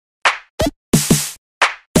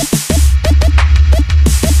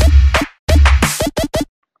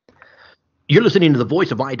You're listening to the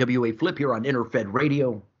voice of IWA Flip here on Interfed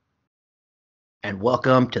Radio. And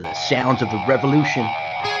welcome to the sounds of the revolution.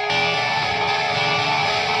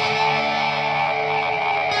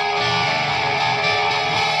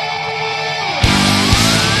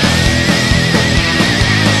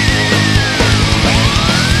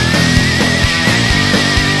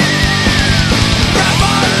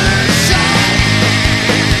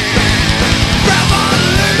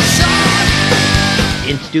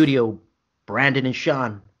 In studio, Brandon and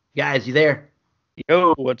Sean. Guys, you there?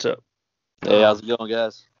 Yo, what's up? Hey, how's it going,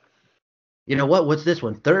 guys? You know what? What's this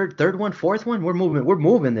one? Third one, fourth one? We're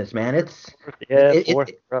moving this, man. It's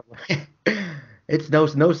fourth. it's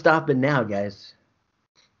no stopping now, guys.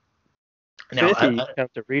 Now, you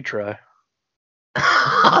have to retry.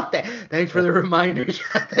 Thanks for the reminders.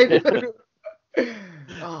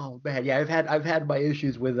 Oh man, yeah, I've had my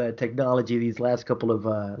issues with technology these last couple of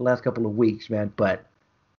weeks, man. But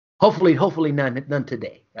hopefully none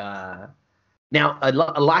today. Now a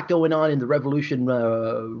lot going on in the Revolution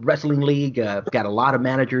Wrestling League. Got a lot of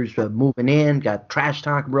managers moving in. Got trash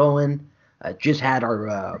talk rolling. Just had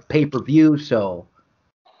our pay-per-view, so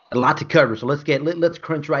a lot to cover. So let's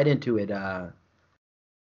crunch right into it. Now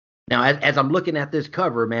as I'm looking at this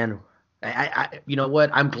cover, man. I you know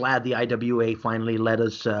what? I'm glad the IWA finally let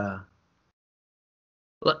us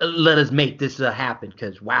make this happen,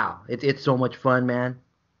 because wow, it's so much fun, man.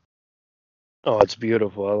 Oh, it's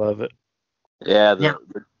beautiful. I love it. Yeah,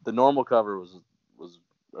 the normal cover was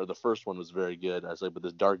or the first one was very good. I say, but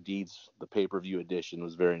this Dark Deeds, the pay-per-view edition,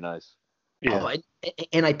 was very nice. Yeah. Oh,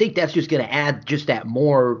 and I think that's just going to add just that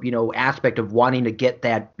more, aspect of wanting to get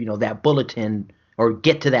that, that bulletin, or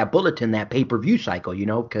get to that bulletin, that pay-per-view cycle,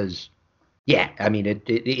 because. Yeah, I mean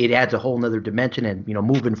it adds a whole nother dimension, and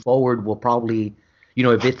moving forward we'll probably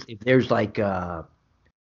if there's like a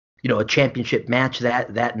championship match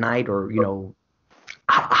that night, or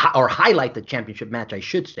or highlight the championship match, I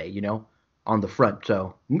should say, on the front.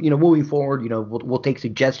 So moving forward, we'll take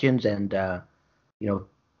suggestions, and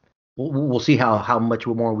we'll see how much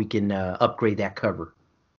more we can upgrade that cover.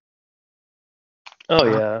 Oh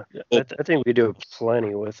yeah, I think we do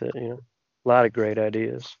plenty with it. A lot of great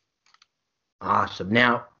ideas. Awesome.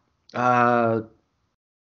 Now,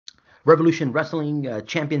 Revolution Wrestling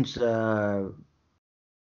Champions for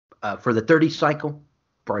the 30th cycle,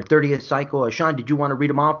 for our 30th cycle. Sean, did you want to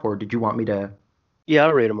read them off, or did you want me to? Yeah,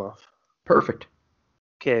 I'll read them off. Perfect.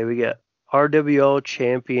 Okay, we got RWL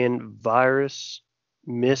Champion Virus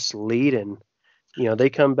Misleading.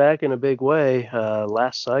 They come back in a big way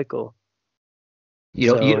last cycle.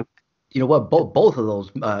 You know what? Both of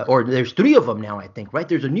those, or there's 3 of them now, I think, right?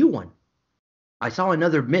 There's a new one. I saw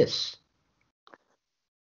another miss.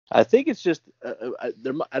 I think it's just I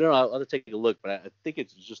don't know. I'll have to take a look, but I think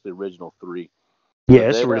it's just the original 3. Yeah,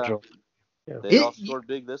 it's original. They all scored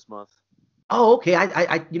big this month. Oh, okay.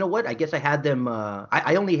 I you know what? I guess I had them.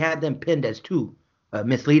 I only had them pinned as 2,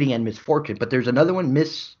 misleading and misfortune. But there's another one,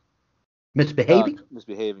 misbehaving.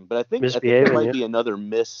 Misbehaving, but I think there might be another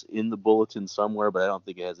miss in the bulletin somewhere, but I don't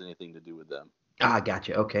think it has anything to do with them. Ah,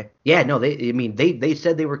 gotcha. Okay. Yeah, no, they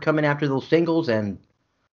said they were coming after those singles, and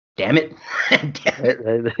damn it.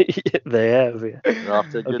 They have. Yeah. They're off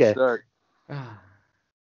to a good start.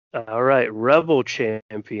 All right. Rebel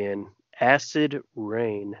Champion, Acid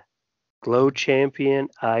Rain. Glow Champion,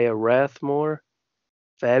 Aya Rathmore.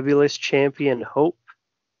 Fabulous Champion, Hope.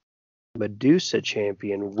 Medusa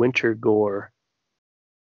Champion, Winter Gore.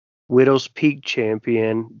 Widow's Peak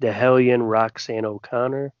Champion, the Hellion Roxanne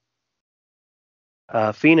O'Connor.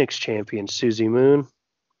 Phoenix Champion, Susie Moon.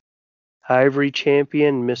 Ivory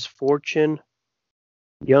Champion, Misfortune.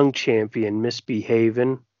 Young Champion,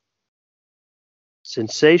 Misbehavin'.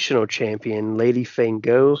 Sensational Champion, Lady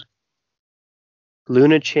Fango.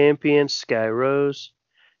 Luna Champion, Sky Rose.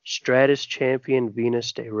 Stratus Champion,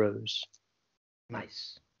 Venus de Rose.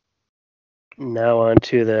 Nice. Now on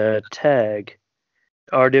to the tag.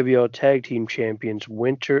 RWL Tag Team Champions,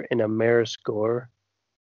 Winter and Amariscore.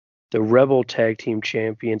 The Rebel Tag Team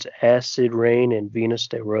Champions, Acid Rain and Venus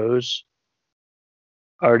de Rose.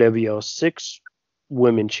 RWL 6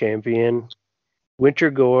 Women Champion, Winter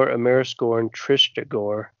Gore, Amariscore, and Trista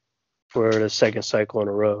Gore for the second cycle in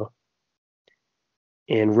a row.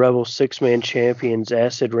 And Rebel 6-man Champions,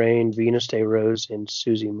 Acid Rain, Venus de Rose, and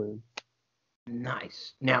Susie Moon.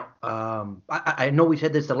 Nice. Now, I know we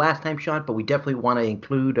said this the last time, Sean, but we definitely want to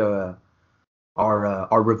include our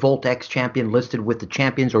Revolt X champion listed with the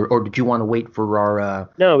champions, or did you want to wait for our?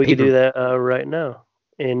 No, we can do that right now.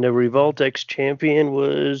 And the Revolt X champion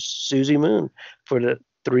was Susie Moon for the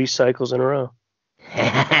 3 cycles in a row.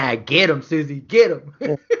 Get him, Susie, get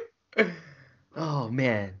him. Oh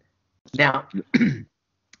man. Now,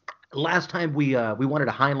 last time we wanted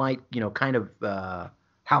to highlight, kind of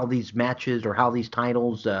how these matches or how these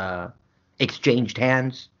titles exchanged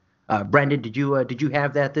hands. Brandon, did you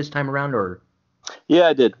have that this time around or? Yeah,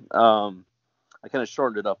 I did. I kind of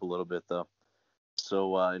shortened it up a little bit though.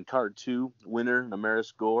 So in card 2, winner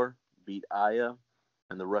Namaris Gore beat Aya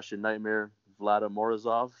and the Russian Nightmare Vlada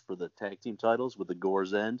Morozov for the tag team titles with the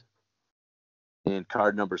Gore's End. In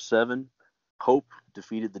card number 7, Hope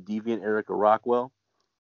defeated the Deviant Erica Rockwell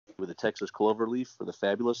with the Texas Cloverleaf for the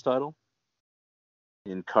Fabulous title.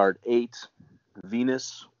 In card 8,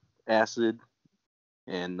 Venus, Acid,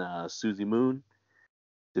 and Susie Moon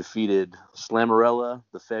defeated Slammerella,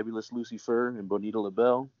 the Fabulous Lucy Fur, and Bonita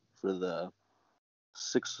LaBelle for the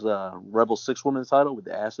Rebel 6-woman title with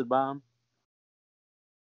the Acid Bomb.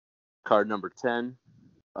 Card number 10,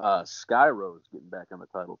 Sky Rose getting back on the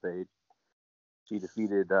title page. She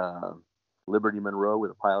defeated Liberty Monroe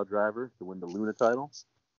with a pile driver to win the Luna title.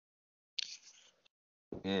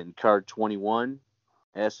 In card 21,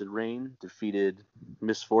 Acid Rain defeated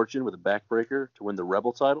Miss Fortune with a backbreaker to win the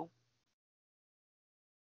Rebel title.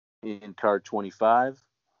 In card 25,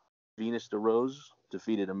 Venus DeRose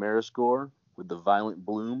defeated Ameriscore with the Violent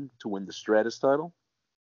Bloom to win the Stratus title.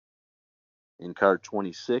 In card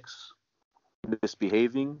 26,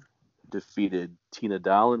 Misbehaving defeated Tina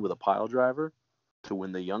Dallin with a pile driver to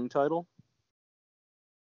win the Young title.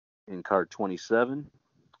 In card 27,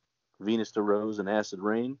 Venus DeRose and Acid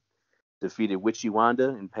Rain defeated Witchy Wanda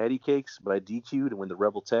and Patty Cakes by DQ to win the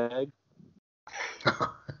Rebel tag.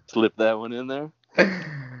 Slip that one in there.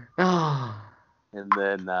 Oh. And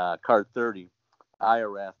then card 30, Aya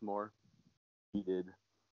Rathmore defeated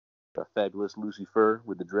the Fabulous Lucy Fur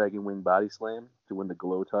with the Dragon Wing Body Slam to win the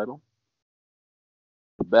Glow title.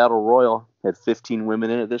 The Battle Royal had 15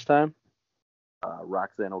 women in it this time.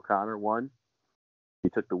 Roxanne O'Connor won. She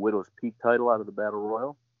took the Widow's Peak title out of the Battle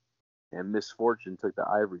Royal. And Miss Fortune took the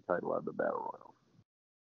Ivory title out of the Battle Royal.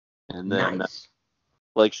 And then, nice.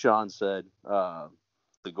 Like Sean said, the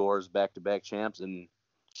Gore's back-to-back champs, and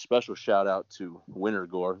special shout out to winner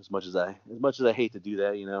Gore. As much as I hate to do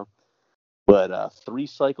that, but 3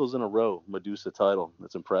 cycles in a row, Medusa title.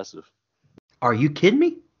 That's impressive. Are you kidding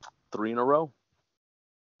me? 3 in a row.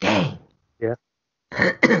 Dang. Yeah.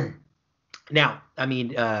 Now, I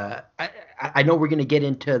mean, I know we're going to get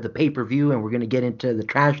into the pay-per-view and we're going to get into the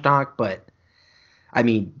trash talk, but I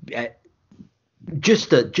mean,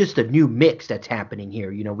 just a new mix that's happening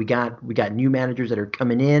here. We got new managers that are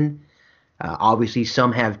coming in. Obviously,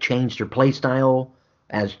 some have changed their play style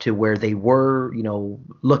as to where they were,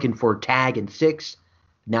 looking for tag and 6.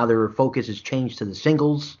 Now their focus has changed to the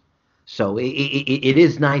singles. So it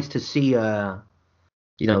is nice to see,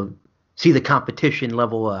 see the competition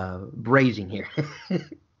level raising here.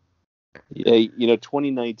 Yeah,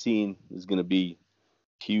 2019 is going to be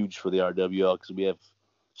huge for the RWL because we have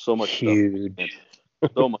so much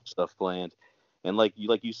stuff planned. And like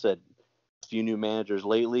you said, a few new managers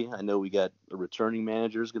lately. I know we got a returning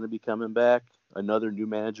manager is going to be coming back. Another new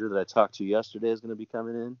manager that I talked to yesterday is going to be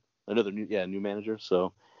coming in. Another new manager.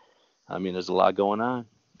 So, I mean, there's a lot going on.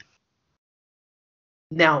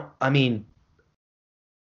 Now, I mean,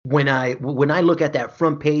 when I look at that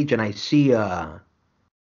front page and I see I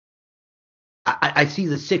see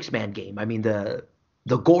the 6-man game. I mean, the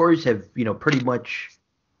Gores have pretty much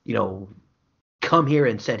come here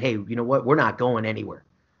and said, hey, you know what, we're not going anywhere.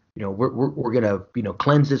 We're gonna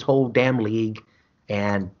cleanse this whole damn league,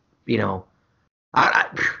 and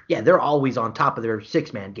yeah, they're always on top of their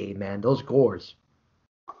 6-man game, man. Those Gores.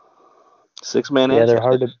 6-man. Yeah, they're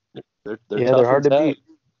hard to. They're hard to beat.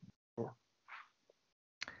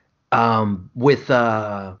 With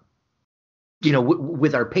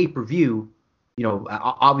with our pay-per-view,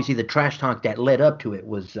 obviously the trash talk that led up to it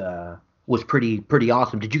was pretty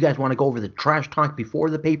awesome. Did you guys want to go over the trash talk before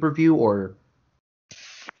the pay-per-view, or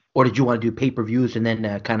did you want to do pay-per-views and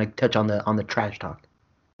then kind of touch on the trash talk?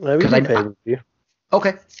 Because pay-per-view.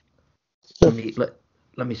 Okay.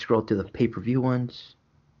 Let me scroll through the pay-per-view ones.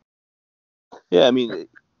 Yeah, I mean,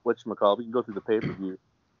 whatchamacallit, we can go through the pay-per-view,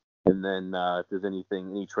 and then if there's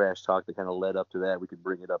any trash talk that kind of led up to that, we could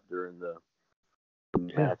bring it up during the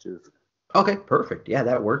matches. Okay, perfect. Yeah,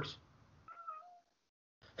 that works.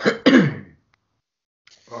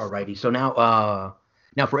 Alrighty. So now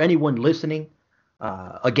for anyone listening,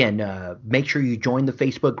 again, make sure you join the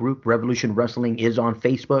Facebook group. Revolution Wrestling is on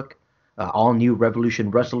Facebook. All new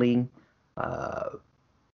Revolution Wrestling.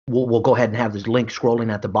 We'll go ahead and have this link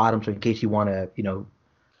scrolling at the bottom, so in case you want to,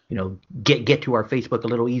 get to our Facebook a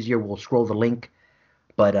little easier, we'll scroll the link.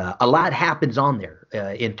 But a lot happens on there,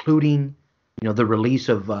 including the release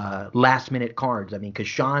of last minute cards. I mean, because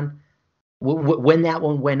Sean, when that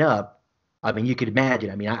one went up, I mean, you could imagine.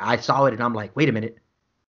 I mean, I saw it and I'm like, wait a minute,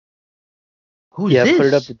 who's Yeah, I put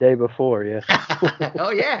it up this? the day before. Yeah.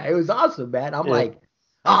 Oh yeah, it was awesome, man. I'm Yeah. like,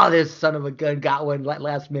 oh, this son of a gun got one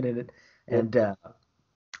last minute, Yeah. and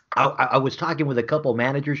I was talking with a couple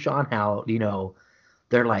managers, Sean, how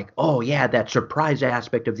they're like, oh yeah, that surprise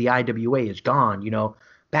aspect of the IWA is gone.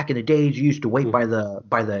 Back in the days, you used to wait by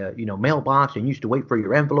the mailbox and you used to wait for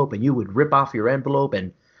your envelope, and you would rip off your envelope,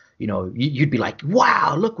 and you'd be like,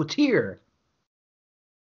 wow, look what's here.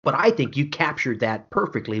 But I think you captured that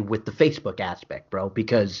perfectly with the Facebook aspect, bro,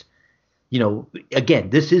 because again,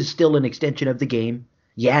 this is still an extension of the game.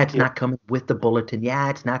 Yeah, it's Yeah. not coming with the bulletin. Yeah,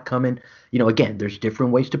 it's not coming. Again, there's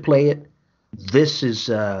different ways to play it. This is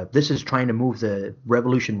trying to move the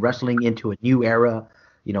Revolution Wrestling into a new era.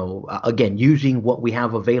 Again, using what we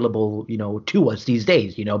have available, to us these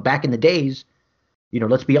days. Back in the days,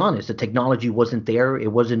 let's be honest, the technology wasn't there.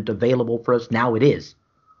 It wasn't available for us. Now it is.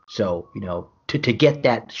 So, to get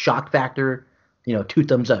that shock factor, 2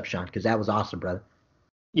 thumbs up, Sean, because that was awesome, brother.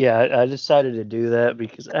 Yeah, I decided to do that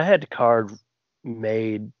because I had the card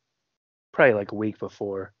made probably like a week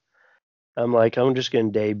before. I'm like, I'm just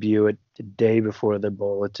going to debut it the day before the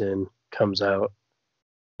bulletin comes out,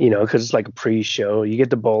 because it's like a pre-show. You get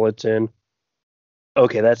the bulletin.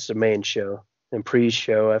 Okay, that's the main show. And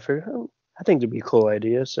pre-show, I figured, I think it'd be a cool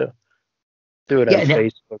idea. So do it on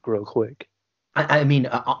Facebook real quick. I mean,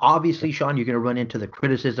 obviously, Sean, you're going to run into the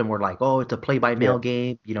criticism where like, oh, it's a play-by-mail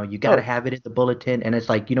game. You got to have it in the bulletin. And it's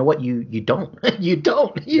like, you know what? You don't. You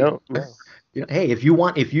don't. No. Hey, if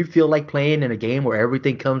you feel like playing in a game where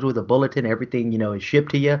everything comes with a bulletin, everything, is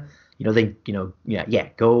shipped to you, then, go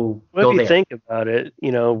Well, if you there. think about it,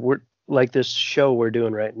 we're like this show we're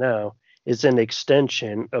doing right now is an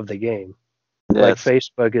extension of the game. Yeah, like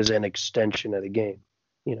Facebook is an extension of the game.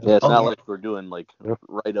 Yeah, it's not like we're doing like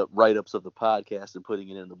write-ups of the podcast and putting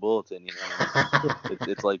it in the bulletin.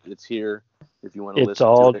 It's like it's here if you want to listen. It's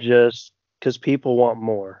all just because people want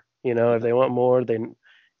more. If they want more, then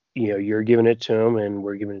you're giving it to them, and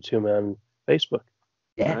we're giving it to them on Facebook.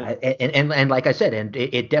 Yeah, right. and like I said, and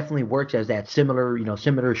it definitely works as that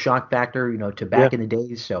similar shock factor, to back in the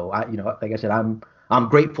days. So like I said, I'm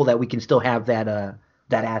grateful that we can still have that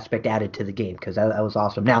aspect added to the game because that was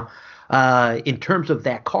awesome. Now, in terms of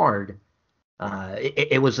that card,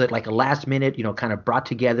 it was like a last minute, kind of brought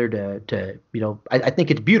together to I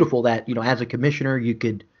think it's beautiful that as a commissioner you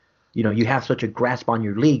could, you have such a grasp on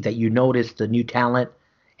your league that you notice the new talent,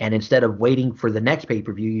 and instead of waiting for the next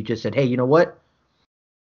pay-per-view, you just said, hey, you know what?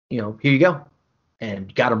 Here you go,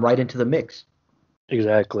 and got him right into the mix.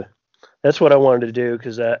 Exactly. That's what I wanted to do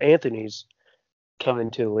because Anthony's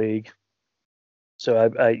coming to the league. So I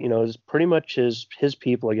it's pretty much his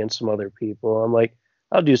people against some other people. I'm like,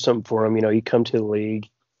 I'll do something for him. You come to the league,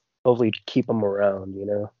 hopefully keep him around.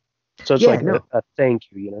 So it's a thank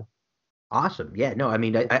you. Awesome. Yeah. No. I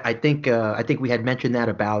mean, I think we had mentioned that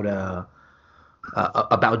about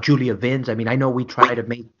Julia Vins. I mean, I know we try to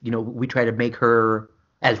make her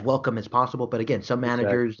as welcome as possible, but again, some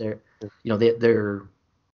managers they're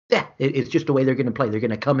it's just the way they're going to play. They're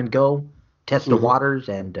going to come and go, test the waters,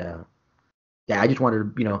 and I just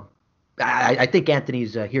wanted to, I think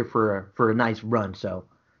Anthony's here for a nice run. So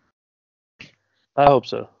I hope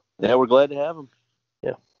so. Yeah, we're glad to have him.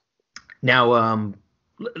 Yeah. Now,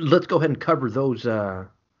 let's go ahead and cover those. All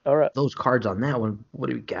right. Those cards on that one.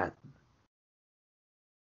 What do we got?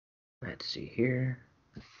 Let's see here.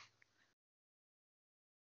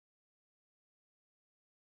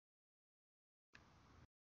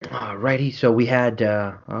 Alrighty, so we had.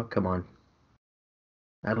 Oh, come on.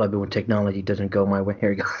 I love it when technology doesn't go my way. Here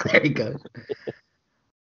we go. There he goes.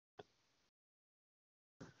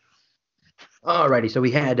 Alrighty, so we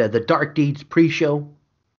had the Dark Deeds pre-show.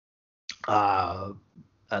 The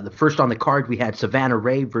first on the card, we had Savannah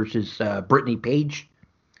Ray versus Brittany Page.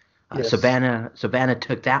 Yes. Savannah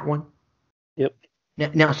took that one. Yep.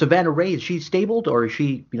 Now Savannah Ray, is she stabled or is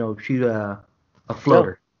she a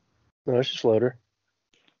floater? No, she's a floater.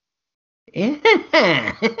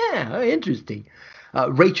 Interesting.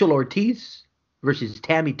 Rachel Ortiz versus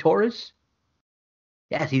Tammy Torres.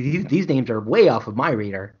 Yeah, see, these names are way off of my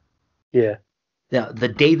radar. Yeah. The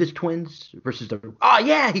Davis twins versus the. Oh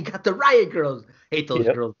yeah, he got the Riot Girls. Hate those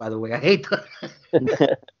girls, by the way. I hate them.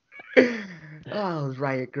 Oh, those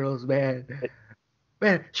Riot Girls, man.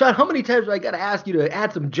 Man, Sean, how many times do I got to ask you to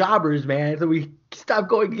add some jobbers, man, so we stop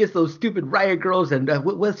going against those stupid Riot Girls and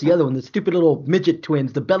what's the other one? The stupid little midget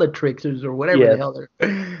twins, the Bellatrixers or whatever the hell they're.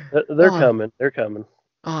 They're coming. They're coming.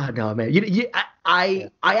 Oh no, man! I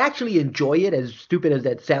actually enjoy it, as stupid as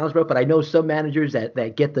that sounds, bro. But I know some managers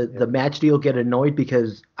that get the match deal get annoyed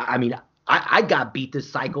because I I got beat this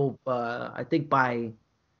cycle. I think by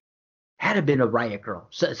had it been a Riot Girl.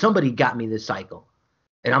 So, somebody got me this cycle,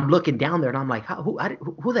 and I'm looking down there, and I'm like,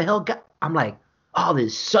 who the hell got? I'm like, oh,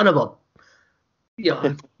 this son of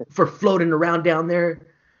a, for floating around down there.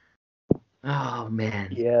 Oh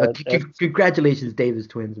man. Yeah. Congratulations, Davis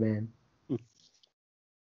twins, man.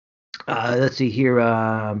 Let's see here.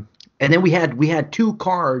 And then we had two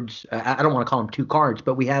cards. I don't want to call them two cards,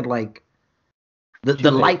 but we had like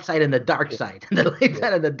the light side and the dark side. The light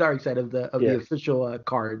side and the dark side of the official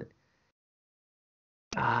card.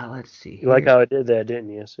 Let's see. You like how I did that, didn't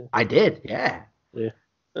you? So. I did, yeah. Yeah.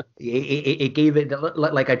 It gave it,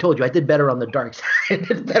 like I told you, I did better on the dark side. I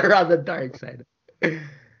did better on the dark side.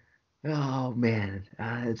 Oh man.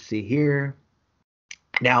 Let's see here.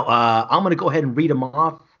 Now I'm gonna go ahead and read them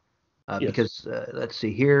off because let's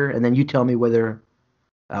see here, and then you tell me whether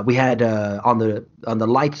we had on the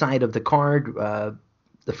light side of the card.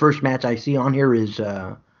 The first match I see on here is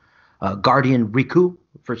Guardian Riku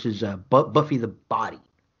versus Buffy the Body.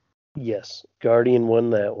 Yes, Guardian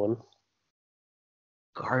won that one.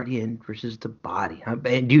 Guardian versus the Body.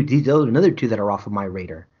 And dude, these are another two that are off of my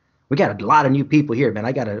radar. We got a lot of new people here, man.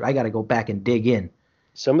 I gotta go back and dig in.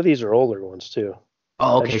 Some of these are older ones too.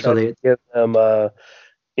 Oh, okay. So they give them a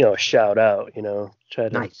shout out. Try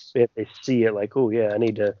to nice. If they see it, like, oh yeah, I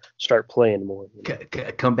need to start playing more.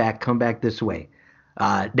 Come back this way.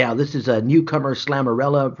 Now this is a newcomer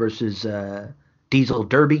Slammerella versus Diesel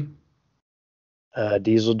Derby.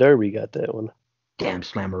 Diesel Derby got that one. Damn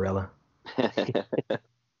Slammerella.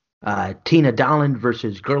 Tina Dallin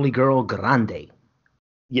versus Girly Girl Grande.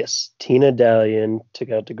 Yes, Tina Dallin took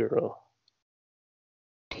out the girl.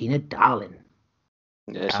 Tina Dallin.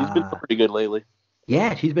 Yeah, she's been pretty good lately.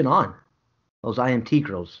 Yeah, she's been on. Those IMT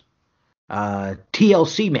girls.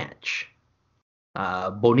 TLC match.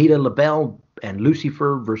 Bonita LaBelle and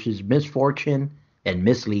Lucifer versus Misfortune and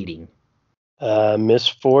Misleading.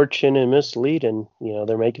 Misfortune and Misleading.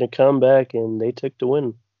 They're making a comeback and they took the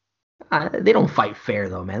win. They don't fight fair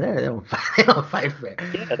though, man. They don't fight fair.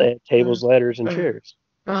 Yeah, they have tables, ladders, and chairs.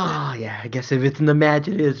 Oh yeah, I guess if it's in the match,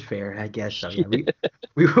 it is fair. I guess so. Yeah.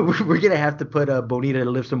 We're gonna have to put Bonita to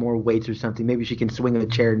lift some more weights or something. Maybe she can swing a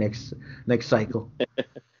chair next cycle.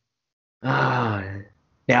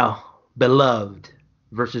 Now Beloved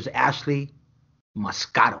versus Ashley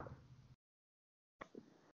Moscato.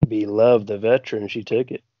 Beloved, the veteran, she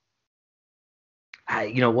took it.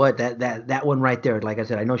 You know what? That one right there. Like I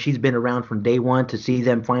said, I know she's been around from day one. To see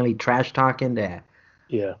them finally trash talking,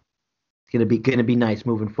 yeah. It's gonna be nice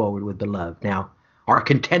moving forward with Beloved. Now, our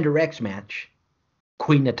Contender X match,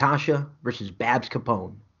 Queen Natasha versus Babs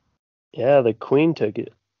Capone. Yeah, the Queen took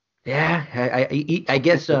it. Yeah, I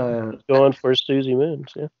guess going for Susie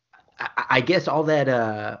Moons. Yeah. I guess all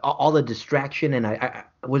the distraction and I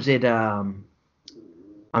was it.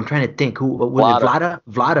 I'm trying to think who was it.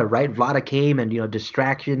 Vlada, right? Vlada came and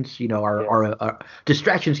distractions. Our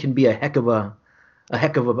distractions can be a heck of a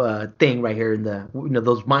thing right here in the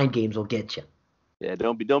those mind games will get you. Yeah,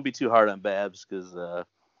 don't be too hard on Babs because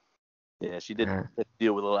she did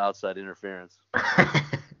deal with a little outside interference.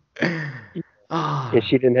 Yeah,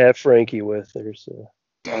 she didn't have Frankie with her, so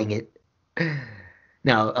dang it.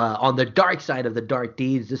 Now on the dark side of the Dark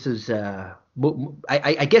Deeds, this is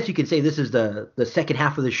I guess you could say this is the second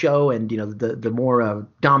half of the show, and the more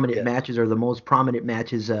dominant matches or the most prominent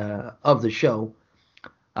matches of the show.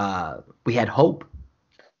 We had Hope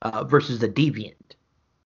versus the Deviant.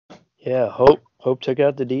 Yeah, Hope took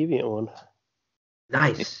out the Deviant one.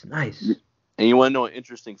 Nice. And you want to know an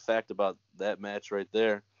interesting fact about that match right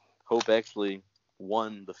there? Hope actually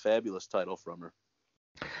won the Fabulous title from her.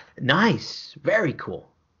 Nice, very cool.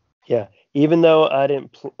 Yeah, even though I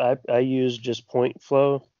didn't, I used just point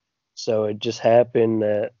flow, so it just happened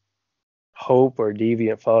that Hope or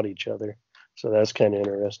Deviant fought each other. So that's kind of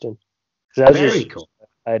interesting. Very cool.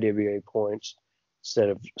 IWA points instead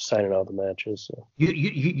of signing all the matches. So.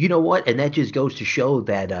 You know what? And that just goes to show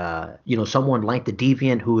that someone like the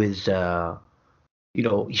Deviant who is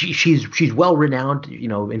she's well renowned,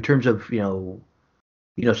 in terms of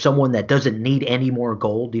someone that doesn't need any more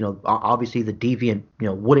gold. Obviously the Deviant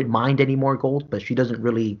wouldn't mind any more gold, but she doesn't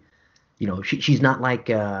really, she's not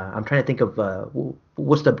like I'm trying to think of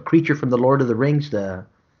what's the creature from the Lord of the Rings, the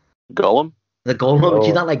Golem. The Golem. Oh.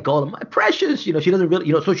 She's not like Golem. My precious. She doesn't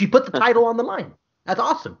really. So she put the title on the line. That's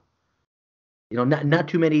awesome. Not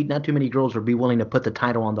too many girls would be willing to put the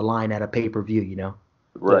title on the line at a pay-per-view.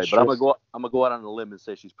 Right, That's but I'm true. gonna go out on a limb and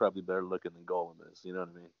say she's probably better looking than Golem is. You know what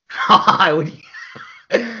I mean?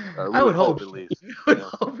 I would hope so. at least.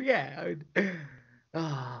 Yeah.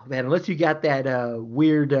 Oh man, unless you got that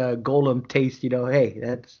weird Golem taste,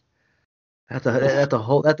 hey, that's a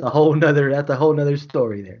whole nother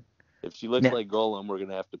story there. If she looks Now, like Golem, we're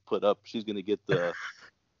gonna have to put up. She's gonna get the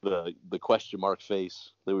question mark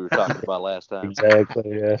face that we were talking about last time.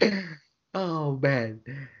 Exactly. Yeah. oh man.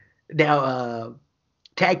 Now,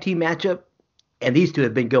 tag team matchup, and these two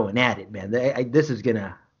have been going at it, man. This is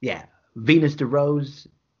gonna, yeah, Venus DeRose,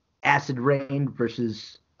 Acid Rain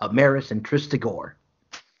versus Amaris and Trista Gore.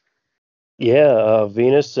 Yeah.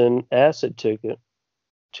 Venus and Acid took it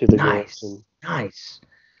to the Nice, Gores. nice.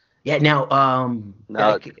 Yeah. Now,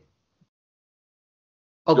 Now,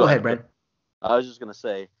 go ahead, Brent. I was just gonna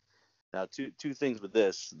say, now two things with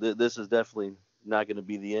this. This is definitely not going to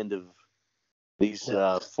be the end of these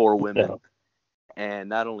four women, No. and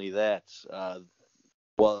not only that,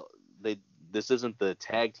 well, this isn't the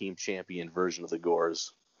tag team champion version of the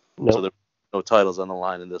Gores, No. so there are no titles on the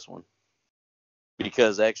line in this one,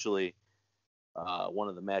 because actually, one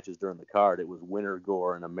of the matches during the card, it was Winter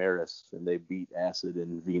Gore and Amaris, and they beat Acid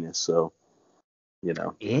and Venus. So, you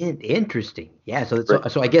know, Interesting. Yeah.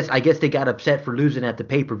 So I guess they got upset for losing at the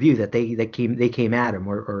pay-per-view that they came at him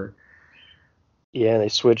or Yeah, they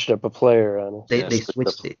switched up a player on us. they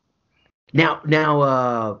switched it. Now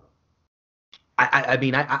I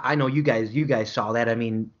mean I know you guys saw that. I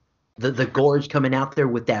mean the Gorge coming out there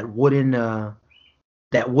with that wooden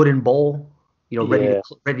bowl,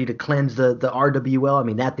 ready to cleanse the RWL. I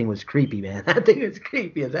mean that thing was creepy, man. That thing was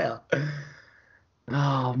creepy as hell.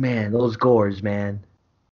 Oh man, those Gores, man.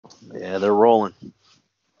 Yeah, they're rolling.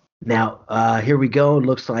 Now, here we go. It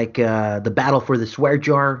looks like the battle for the swear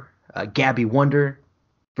jar, Gabby Wonder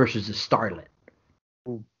versus the Starlet.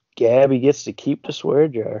 Gabby gets to keep the swear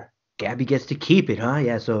jar. Gabby gets to keep it, huh?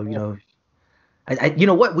 Yeah, so, you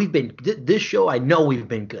know what? This show, I know we've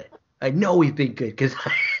been good. I know we've been good because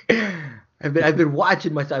I've been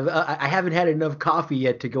watching myself. I haven't had enough coffee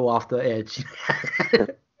yet to go off the edge.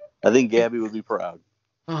 I think Gabby would be proud.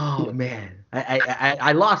 Oh man,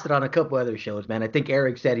 I lost it on a couple other shows, man. I think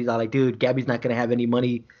Eric said he's all like, dude, Gabby's not gonna have any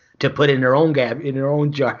money to put in her own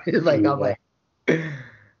jar. It's like I'm like,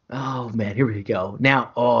 oh man, here we go.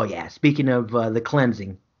 Now, oh yeah, speaking of the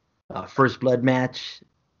cleansing, first blood match,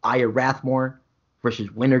 Aya Rathmore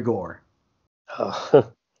versus Winter Gore. Aya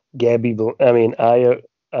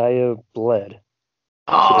bled.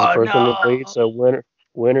 Oh first no! One to bleed, so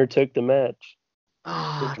Winter took the match.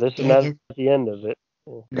 Oh, this is not the end of it.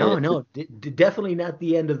 No, definitely not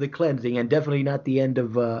the end of the cleansing, and definitely not the end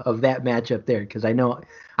of that match up there. Because I know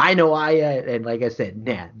Aya, and like I said,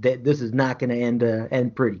 this is not going to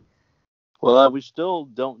end pretty. Well, we still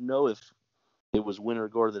don't know if it was Winter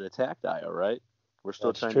Gore that attacked Aya, right? We're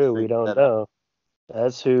still trying to figure we don't that know. out.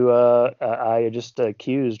 That's who Aya just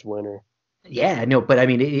accused Winter. Yeah, no, but I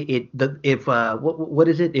mean, what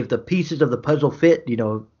is it? If the pieces of the puzzle fit,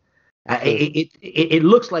 it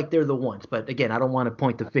looks like they're the ones. But again, I don't want to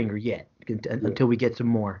point the finger yet until we get some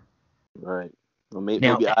more. Right. Well, maybe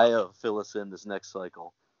Aya will fill us in this next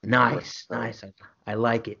cycle. Nice. I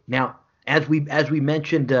like it. Now, as we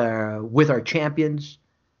mentioned with our champions,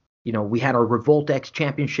 we had our Revolt X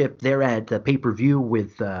championship there at the pay-per-view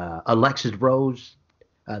with Alexis Rose,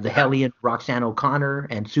 the Hellion, Roxanne O'Connor,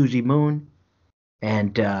 and Susie Moon.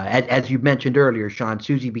 And as you mentioned earlier, Sean,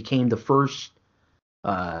 Susie became the first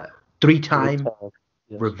three-time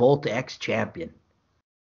Revolt X champion.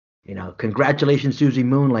 Congratulations, Susie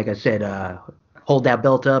Moon. Like I said, hold that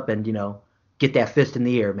belt up and, get that fist in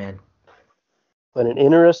the air, man. But an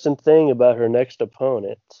interesting thing about her next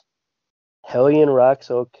opponent, Hellion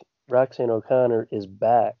Roxanne O'Connor is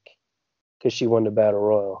back because she won the Battle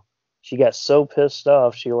Royal. She got so pissed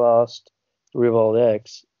off she lost Revolt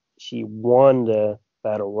X. She won the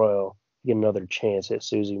Battle Royal to get another chance at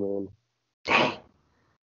Susie Moon. Dang.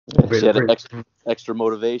 She had extra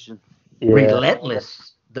motivation. Yeah.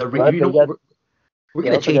 Relentless. We're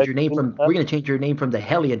gonna change your name from the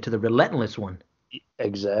Hellion to the Relentless one.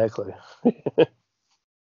 Exactly.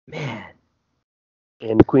 Man.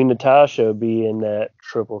 And Queen Natasha will be in that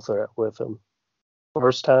triple threat with him.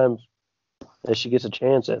 First time that she gets a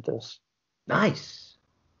chance at this. Nice.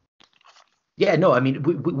 Yeah, no, I mean,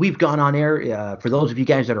 we've gone on air. For those of you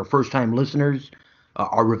guys that are first-time listeners,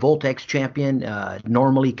 our Revolt X champion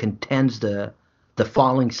normally contends the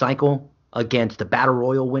following cycle against the Battle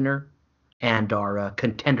Royal winner and our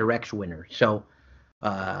Contender X winner. So,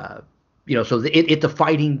 so it's a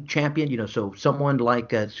fighting champion. So someone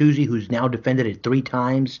like Susie, who's now defended it 3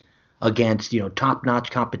 times against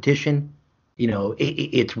top-notch competition.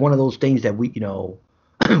 It's one of those things that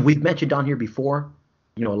we've mentioned on here before.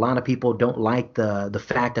 A lot of people don't like the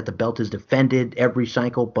fact that the belt is defended every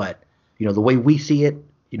cycle, but the way we see it,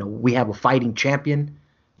 we have a fighting champion.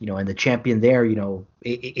 and the champion there,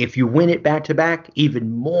 if you win it back to back, even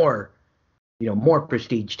more, more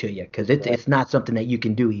prestige to you, because it's not something that you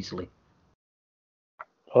can do easily.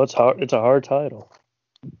 Oh, it's hard. It's a hard title.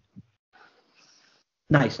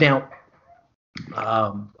 Nice. Now,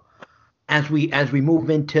 as we move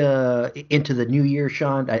into the new year,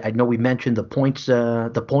 Sean, I know we mentioned the points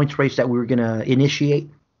race that we were gonna initiate.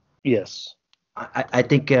 Yes. I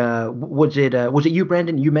think was it you,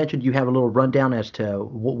 Brandon? You mentioned you have a little rundown as to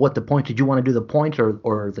what the points. Did you want to do the points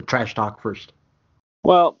or the trash talk first?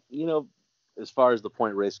 Well, as far as the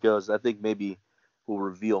point race goes, I think maybe we'll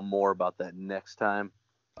reveal more about that next time.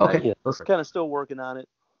 Okay, I'm kind of still working on it.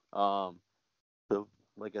 So,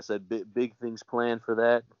 like I said, big things planned for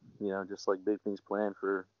that. Just like big things planned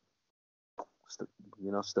for,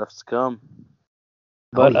 stuff to come.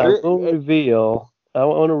 But I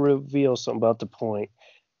want to reveal something about the point.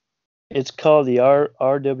 It's called the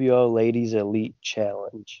RWL Ladies Elite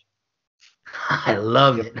Challenge. I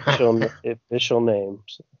love it. Official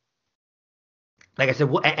names. Like I said,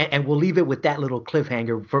 and we'll leave it with that little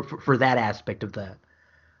cliffhanger for that aspect of the.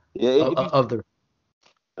 Yeah,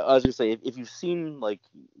 I was gonna say, if you've seen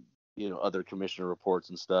other commissioner reports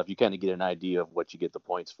and stuff, you kind of get an idea of what you get the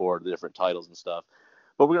points for, the different titles and stuff.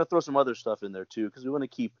 But we're gonna throw some other stuff in there too, because we want to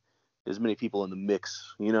keep as many people in the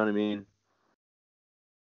mix. You know what I mean?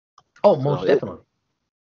 Oh, most definitely.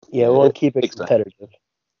 We want to keep it competitive.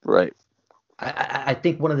 Right. I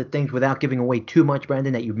think one of the things, without giving away too much,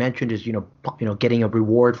 Brandon, that you mentioned is getting a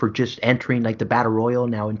reward for just entering like the battle royal.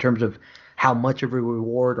 Now, in terms of how much of a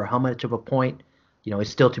reward or how much of a point, is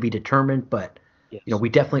still to be determined. But we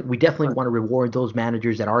definitely want to reward those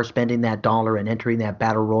managers that are spending that dollar and entering that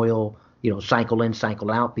battle royal. Cycle in,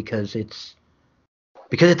 cycle out, because it's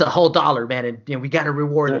a whole dollar, man, and we got to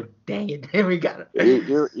reward it. Dang it, we got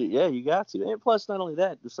to. You got to. And plus, not only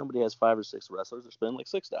that, if somebody has 5 or 6 wrestlers, they're spending like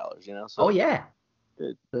 $6. So. Oh yeah.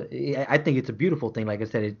 I think it's a beautiful thing. Like I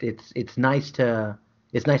said, it's nice to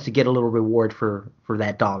get a little reward for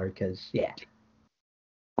that dollar, because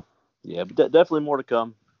but definitely more to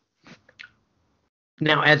come.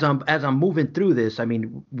 Now, as I'm moving through this, I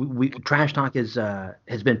mean, we Trash Talk has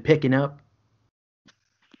been picking up,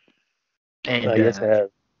 and yes, I have.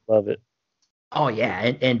 Love it. Oh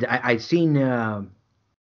yeah, and I've seen, like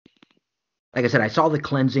I said, I saw the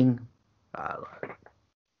cleansing.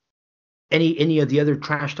 Any of the other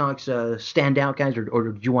Trash Talks stand out, guys,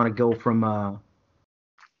 or do you want to go from?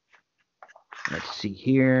 Let's see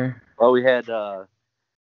here. Well, we had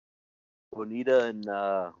Bonita and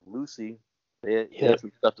Lucy. They had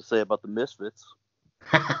some stuff to say about the Misfits.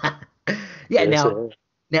 Yeah.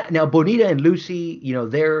 Now Bonita and Lucy,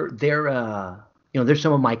 they're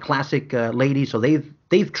some of my classic ladies. So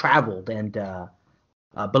they've traveled, and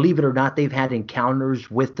believe it or not, they've had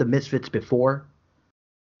encounters with the Misfits before,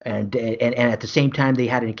 and at the same time they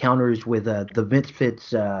had encounters with the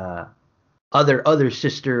Misfits other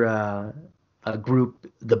sister group,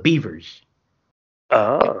 the Beavers.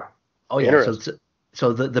 Oh yeah.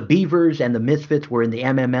 So the Beavers and the Misfits were in the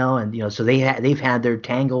MML, and so they've had their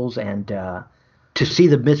tangles, and to see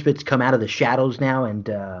the Misfits come out of the shadows now, and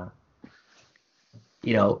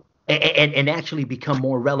and actually become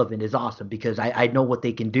more relevant is awesome, because I know what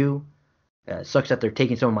they can do. Sucks that they're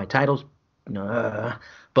taking some of my titles,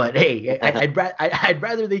 but hey, I'd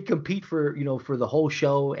rather they compete for for the whole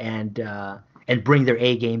show and bring their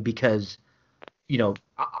A game, because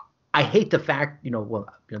I hate the fact,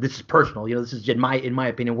 this is personal, this is in my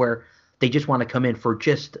opinion, where they just want to come in for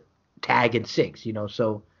just tag and six,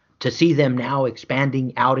 so to see them now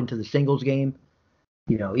expanding out into the singles game,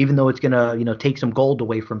 even though it's gonna take some gold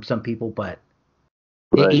away from some people, but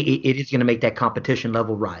it is gonna make that competition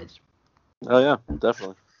level rise. Oh yeah,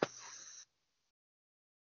 definitely.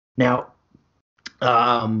 Now,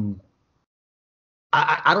 I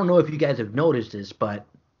don't know if you guys have noticed this, but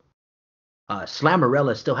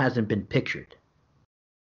Slammerella still hasn't been pictured.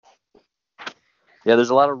 Yeah, there's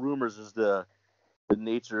a lot of rumors as to the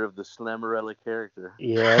nature of the Slammerella character.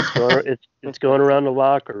 Yeah, it's going around the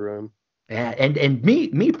locker room. Yeah, and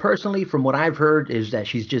me personally, from what I've heard, is that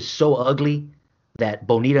she's just so ugly that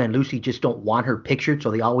Bonita and Lucy just don't want her pictured,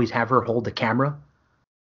 so they always have her hold the camera.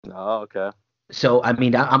 Oh, okay. So I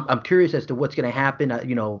mean, I'm curious as to what's going to happen.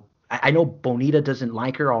 I know Bonita doesn't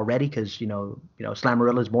like her already, because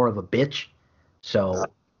Slammerella is more of a bitch. So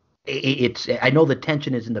it's I know the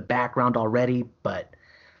tension is in the background already, but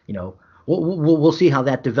we'll see how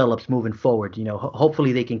that develops moving forward.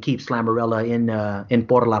 Hopefully they can keep Slammerella in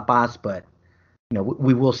Por La Paz, but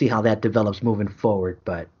we will see how that develops moving forward.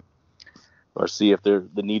 But or see if the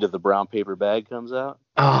need of the brown paper bag comes out.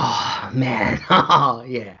 Oh man, oh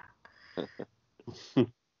yeah.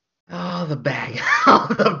 Oh, the bag. Oh,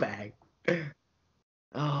 the bag.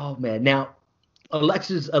 Oh man. Now,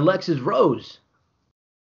 Alexis Rose.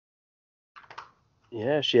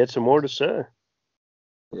 Yeah, she had some more to say.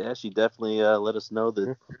 Yeah, she definitely let us know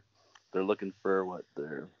that they're looking for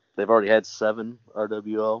they've already had 7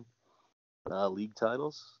 RWL league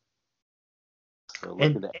titles, so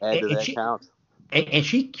looking And to add to and that she count. and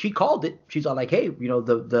she called it. She's all like, hey,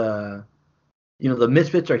 the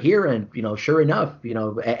misfits are here, and sure enough,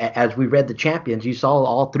 as we read the champions, you saw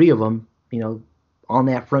all 3 of them, on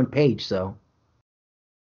that front page. So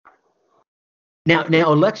now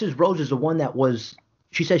Alexis Rose is the one that was.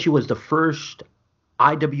 She said she was the first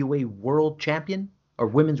IWA world champion or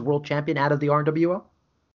women's world champion out of the RWL.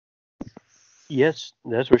 Yes,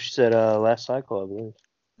 that's what she said last cycle, I believe.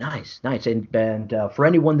 Nice, nice. And for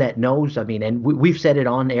anyone that knows, I mean, and we've said it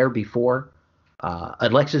on air before.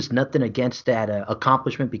 Alexis, nothing against that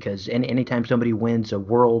accomplishment because anytime somebody wins a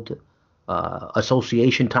world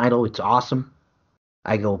association title, it's awesome.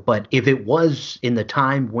 I go, but if it was in the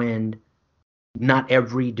time when not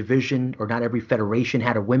every division or not every federation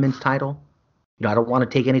had a women's title, I don't want to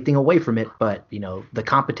take anything away from it, but the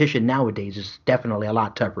competition nowadays is definitely a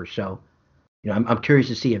lot tougher. So, I'm curious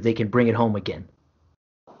to see if they can bring it home again.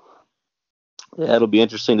 Yeah, it'll be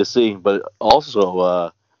interesting to see, but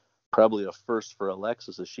also probably a first for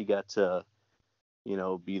Alexis as she got to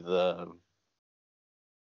be the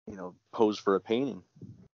pose for a painting.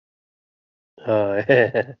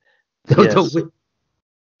 Yes.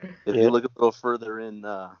 If you look a little further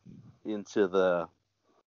into the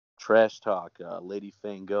trash talk, Lady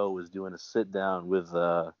Fango was doing a sit down with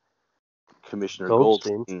Commissioner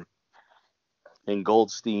Goldstein. And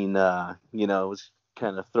Goldstein, was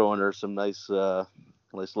kind of throwing her some nice little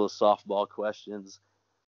softball questions,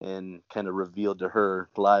 and kind of revealed to her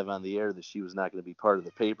live on the air that she was not going to be part of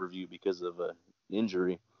the pay-per-view because of an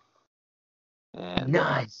injury. And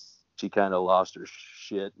Nice. she kind of lost her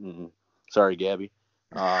shit. And sorry, Gabby.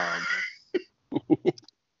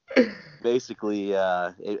 Basically,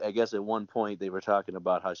 I guess at one point they were talking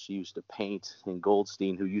about how she used to paint, and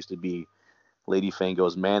Goldstein, who used to be Lady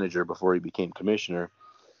Fango's manager before he became commissioner,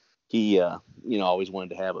 he always wanted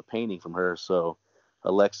to have a painting from her. So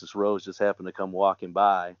Alexis Rose just happened to come walking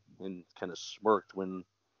by and kind of smirked when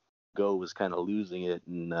Go was kind of losing it,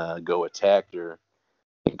 and Go attacked her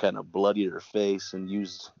and kind of bloodied her face and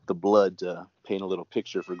used the blood to paint a little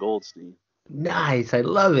picture for Goldstein. Nice. I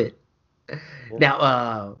love it.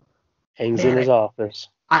 Now, hangs in his office.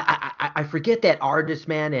 I forget that artist,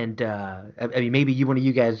 man, and I mean maybe one of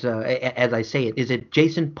you guys, as I say it, is it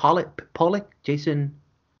Jason Pollock? Jason,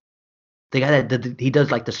 the guy that he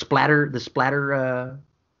does like the splatter.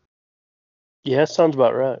 Yeah, sounds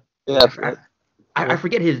about right. Yeah, I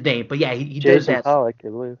forget his name, but yeah, he Jason does that. Pollock, I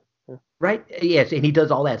believe. Yeah. Right? Yes, and he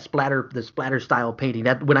does all that the splatter style painting.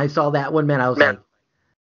 That when I saw that one, man, I was like,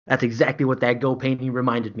 that's exactly what that Go painting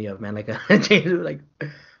reminded me of, man. Like like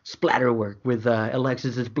splatter work with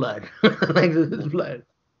Alexis's blood. Alexis's blood.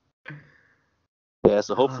 Yeah,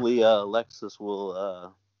 so hopefully Alexis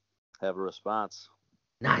will have a response.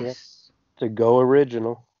 Nice. Yep. It's a Go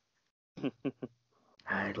original.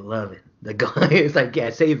 I love it. The Go. It's like, yeah,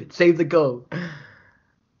 save the Go.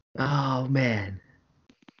 Oh man.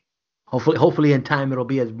 Hopefully in time it'll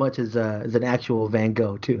be as much as an actual Van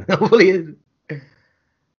Gogh too. Hopefully.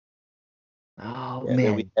 Oh Yeah, man.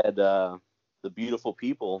 then we had the beautiful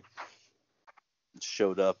people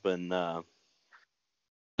showed up and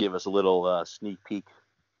gave us a little sneak peek.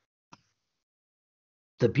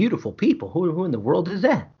 The beautiful people. Who in the world is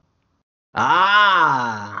that?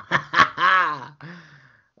 Ah.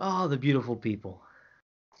 Oh, the beautiful people.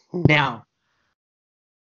 Now,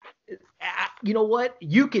 you know what?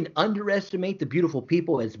 You can underestimate the beautiful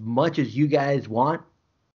people as much as you guys want.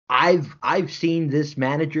 I've seen this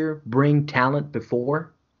manager bring talent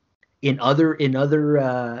before in other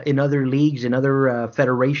leagues, in other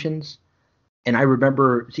federations, and I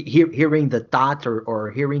remember hearing the thoughts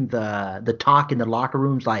or hearing the talk in the locker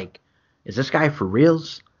rooms like, is this guy for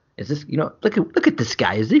reals? Is this look at this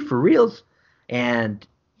guy? Is he for reals? And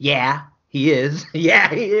yeah, he is.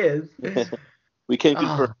 Yeah, he is. We can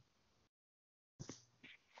confirm.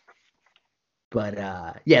 But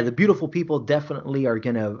yeah, the beautiful people definitely are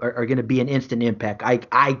gonna be an instant impact.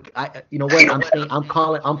 You know what I'm saying?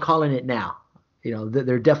 I'm calling it now.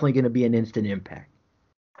 They're definitely gonna be an instant impact.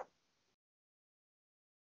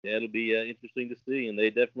 Yeah, it'll be interesting to see, and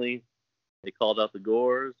they called out the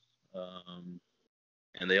Gores,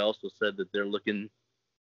 and they also said that they're looking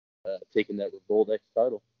taking that RWL Dec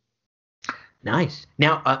title. Nice.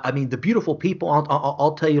 Now, I mean, the beautiful people.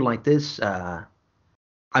 I'll tell you like this.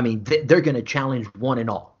 I mean, they're going to challenge one and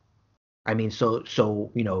all. I mean, so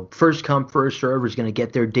first come first serve is going to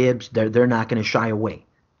get their dibs. They're not going to shy away,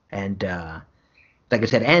 and like I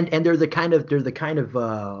said, and they're they're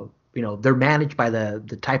managed by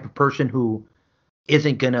the type of person who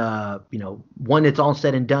isn't gonna, when it's all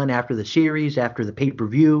said and done after the series, after the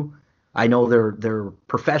pay-per-view, I know they're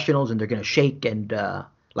professionals and they're gonna shake. And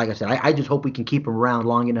like I said, I just hope we can keep them around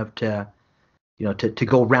long enough to, to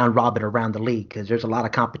go round robin around the league, because there's a lot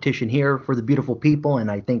of competition here for the beautiful people,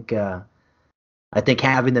 and I think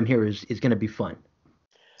having them here is going to be fun.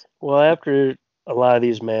 Well, after a lot of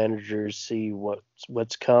these managers see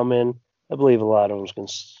what's coming, I believe a lot of them's going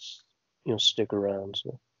to stick around.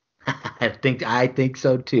 So I think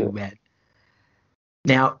so yeah. too, man.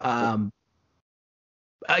 Now,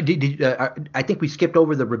 I think we skipped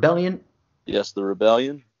over the rebellion. Yes, the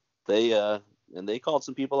Rebellion. They called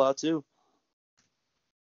some people out too.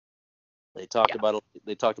 They talked about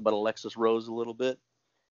Alexis Rose a little bit.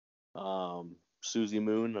 Susie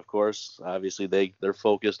Moon, of course. Obviously, they're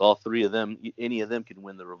focused. All three of them, any of them can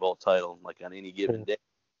win the Revolt title, like on any given day.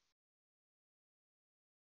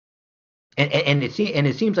 And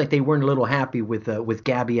it seems like they weren't a little happy with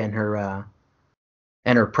Gabby and her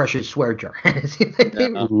precious swear jar. It seems like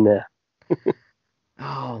Nah.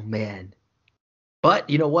 Oh man. But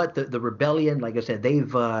you know what? The rebellion, like I said,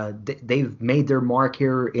 they've made their mark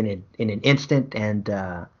here in an instant, and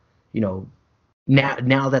you know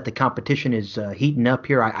now that the competition is heating up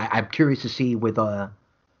here, I'm curious to see with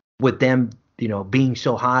them, being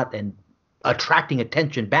so hot and attracting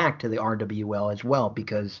attention back to the RWL as well,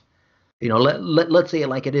 because let's say it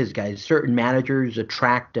like it is, guys. Certain managers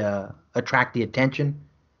attract the attention,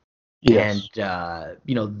 and Yes.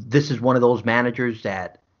 this is one of those managers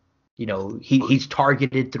that he's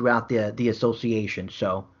targeted throughout the association.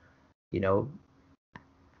 So you know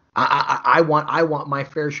I want my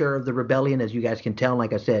fair share of the rebellion, as you guys can tell.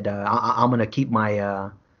 Like I said, I'm gonna keep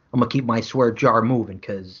my swear jar moving,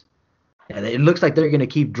 because it looks like they're gonna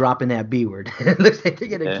keep dropping that B word. It looks like they're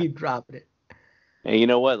gonna Yeah. keep dropping it. And you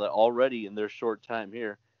know what? Like, already in their short time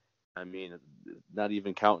here, I mean, not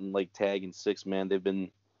even counting like tag and six man,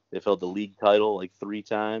 they've held the league title like 3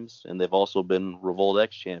 times, and they've also been Revolt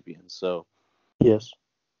X champions. So Yes.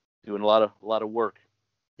 doing a lot of work.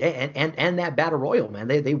 Yeah, and that battle royal, man.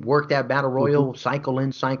 They work that battle Hmm. royal cycle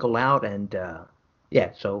in, cycle out, and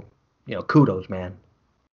yeah. So kudos, man.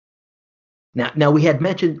 Now we had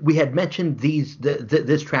mentioned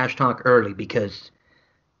this trash talk early, because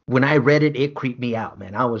when I read it, it creeped me out,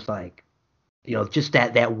 man. I was like, just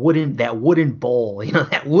that wooden bowl,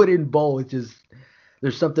 that wooden bowl is just,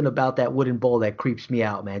 there's something about that wooden bowl that creeps me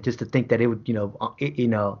out, man. Just to think that it would, it's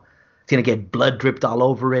gonna get blood dripped all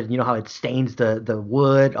over it. You know how it stains the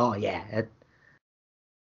wood. Oh yeah,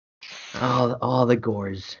 all the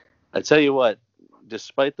gores. I tell you what,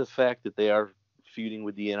 despite the fact that they are feuding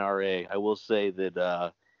with the NRA, I will say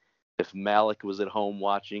that if Malik was at home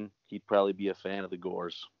watching, he'd probably be a fan of the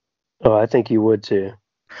Gores. Oh, I think you would too.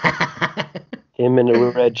 Him and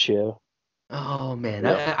the Red Show. Oh man,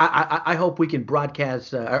 Yep. I hope we can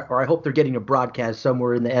broadcast, or I hope they're getting a broadcast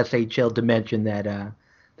somewhere in the SHL dimension that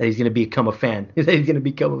he's going to become a fan. That he's going to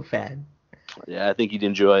become a fan. Yeah, I think he'd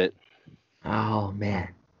enjoy it. Oh man.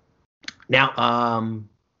 Now,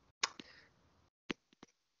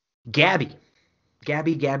 Gabby,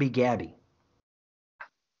 Gabby.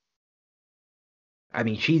 I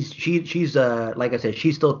mean, she's like I said,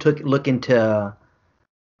 she's still looking to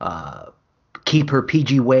uh keep her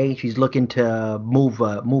PG way. She's looking to move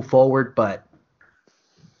forward, but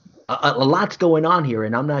a lot's going on here,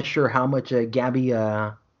 and I'm not sure how much Gabby's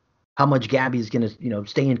gonna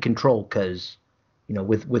stay in control, because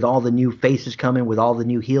with all the new faces coming, with all the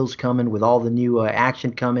new heels coming, with all the new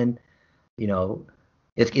action coming, you know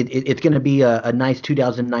it's gonna be a nice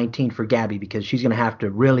 2019 for Gabby, because she's gonna have to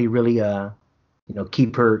really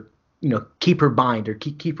keep her bind, or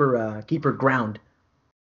keep her ground.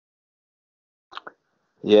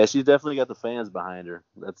 Yeah, she's definitely got the fans behind her.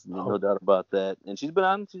 That's no doubt about that. And she's been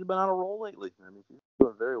on a roll lately. I mean, she's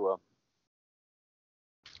doing very well.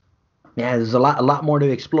 Yeah, there's a lot more to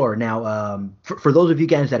explore. Now, for those of you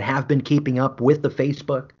guys that have been keeping up with the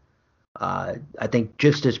Facebook, I think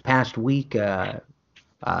just this past week, the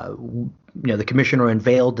commissioner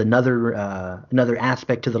unveiled another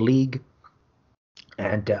aspect to the league.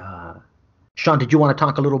 And Sean, did you want to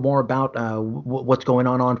talk a little more about what's going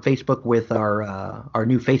on Facebook with our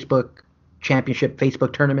new Facebook championship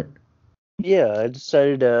Facebook tournament? Yeah, I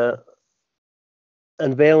decided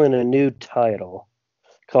unveiling a new title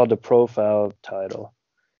called the Profile title,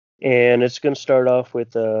 and it's going to start off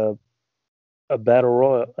with a battle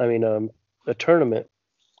royal. I mean, a tournament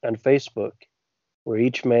on Facebook, where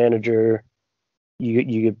each manager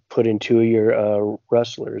you could put in 2 of your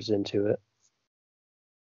wrestlers into it,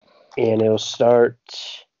 and it'll start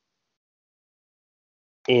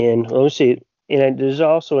in. Let me see. And there's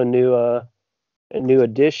also a new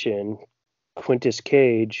addition, Quintus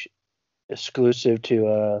Cage, exclusive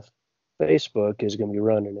to Facebook, is going to be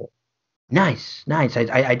running it. Nice.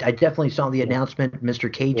 I definitely saw the announcement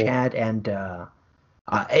Mr. Cage had, and the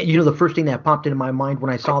first thing that popped into my mind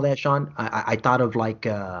when I saw that, Sean, I thought of like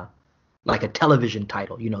a television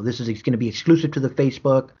title. This is going to be exclusive to the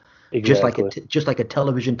Facebook, Exactly. just like a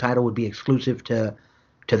television title would be exclusive to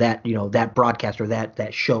that that broadcast or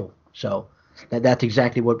that show. So that's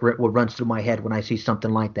exactly what runs through my head when I see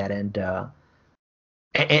something like that, and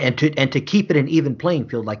to keep it an even playing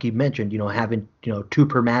field, like you mentioned, having 2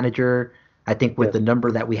 per manager. I think with the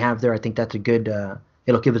number that we have there, I think that's a good.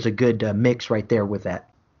 It'll give us a good mix right there with that.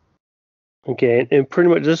 Okay, and pretty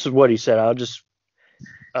much this is what he said.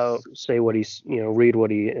 I'll say what he's read what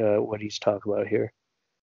he's talking about here.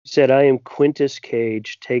 He said, "I am Quintus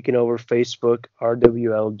Cage, taking over Facebook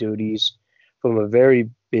RWL duties from a very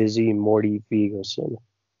busy Morty Vigoson.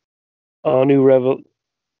 All New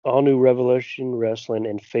Revolution Wrestling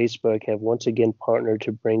and Facebook have once again partnered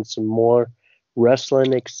to bring some more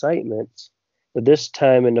wrestling excitement, but this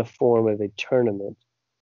time in the form of a tournament.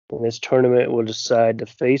 And this tournament will decide the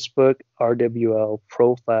Facebook RWL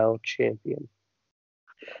Profile Champion.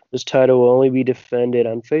 This title will only be defended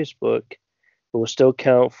on Facebook, but will still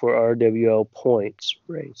count for RWL points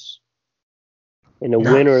race. And the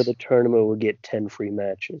winner of the tournament will get 10 free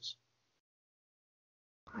matches."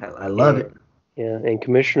 I love it. Yeah, and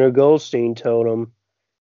Commissioner Goldstein told him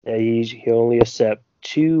that he'll only accept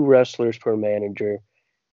 2 wrestlers per manager,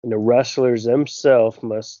 and the wrestlers themselves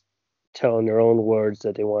must tell in their own words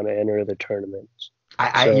that they want to enter the tournament.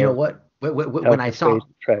 You know what? When I saw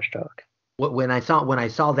trash talk, when I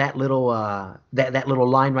saw that little that little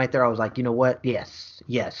line right there, I was like, you know what? Yes.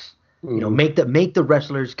 Mm-hmm. Make the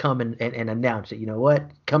wrestlers come and announce it. You know what?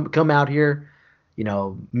 Come out here.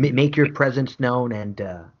 Make your presence known, and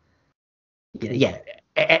yeah.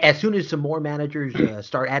 As soon as some more managers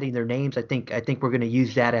start adding their names, I think we're going to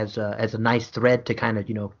use that as a nice thread to kind of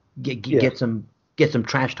get some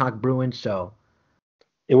trash talk brewing. So,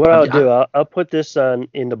 and what I'll put this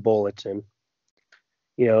in the bulletin.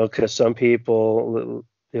 Because some people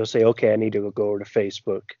they'll say, okay, I need to go over to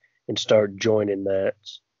Facebook and start joining that,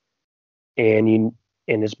 and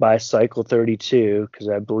it's by cycle 32 because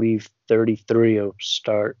I believe 33 will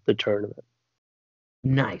start the tournament.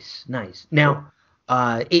 Nice. Now,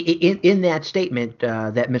 in that statement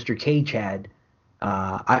that Mr. Cage had,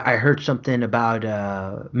 I heard something about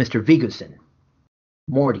Mr. Vigoson,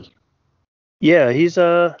 Morty. Yeah, he's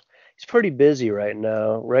pretty busy right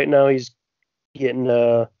now. Right now he's getting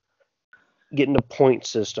the point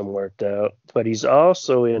system worked out, but he's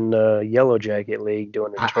also in the Yellow Jacket League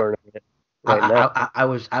doing a tournament right now. I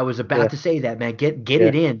was about to say that, man. Get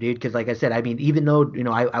it in, dude. Because like I said, I mean, even though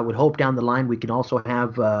I would hope down the line we can also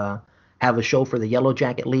have a show for the Yellow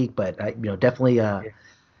Jacket League, but definitely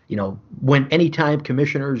when anytime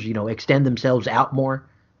commissioners extend themselves out more,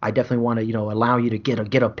 I definitely want to allow you to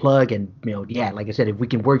get a plug, and like I said, if we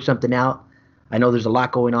can work something out. I know there's a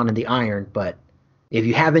lot going on in the Iron, but if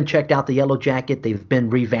you haven't checked out the Yellow Jacket, they've been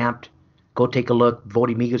revamped. Go take a look.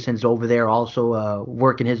 Vody Migoson's over there also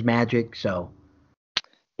working his magic. So,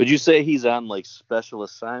 would you say he's on like special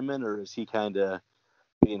assignment, or is he kind of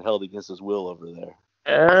being held against his will over there?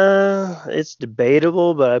 It's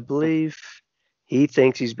debatable, but I believe he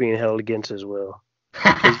thinks he's being held against his will.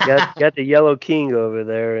 He's got the Yellow King over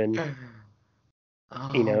there, and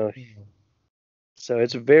so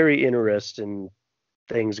it's very interesting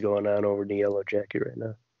things going on over in the Yellow Jacket right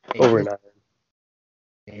now. Over in Iron.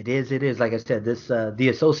 It is. Like I said, this the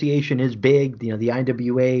association is big. The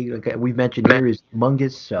IWA, like we mentioned here, is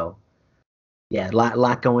humongous. So, yeah, a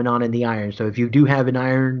lot going on in the Iron. So if you do have an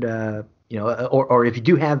Iron, or if you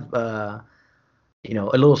do have a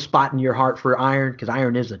little spot in your heart for Iron, because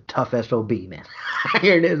Iron is a tough SOB, man.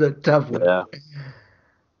 Iron is a tough one. Yeah.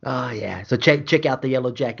 Yeah. So check out the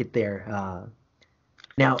Yellow Jacket there.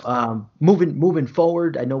 Now, moving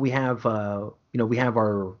forward, I know we have our.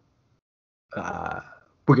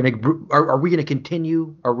 Are we gonna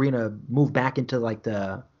continue? Are we gonna move back into like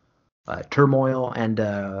the turmoil and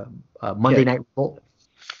Monday Night Revolt?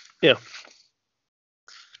 Yeah.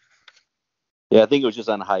 Yeah, I think it was just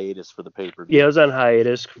on hiatus for the pay-per-view. Yeah, it was on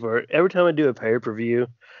hiatus for every time I do a pay-per-view.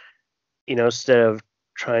 Instead of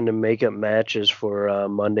trying to make up matches for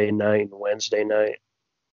Monday night and Wednesday night,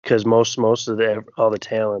 because most of all the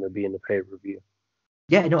talent will be in the pay-per-view.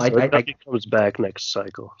 Yeah, no, So it comes back next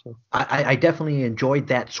cycle. So. I definitely enjoyed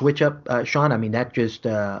that switch up, Sean. I mean, that just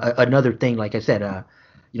another thing. Like I said,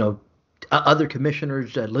 other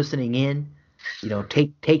commissioners listening in,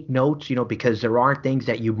 take notes, because there are things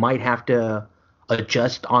that you might have to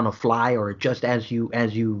adjust on a fly or adjust and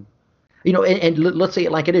let's say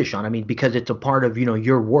it like it is, Sean. I mean, because it's a part of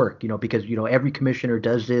your work, because every commissioner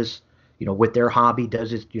does this, with their hobby,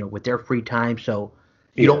 does this, with their free time. So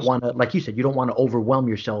you don't want to, like you said, you don't want to overwhelm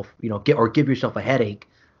yourself, give yourself a headache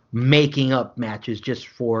making up matches just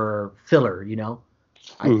for filler.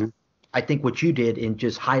 Mm-hmm. I think what you did and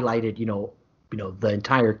just highlighted, the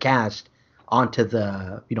entire cast onto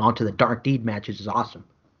the Dark Deed matches is awesome.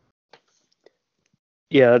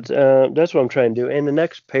 Yeah, that's what I'm trying to do. And the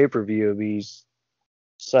next pay-per-view will be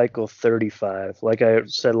cycle 35. Like I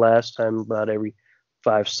said last time, about every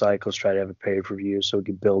 5 cycles, try to have a pay-per-view so we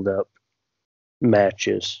can build up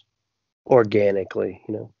matches organically.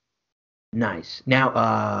 Nice.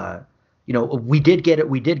 Now, we did get it.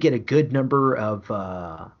 We did get a good number of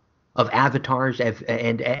avatars,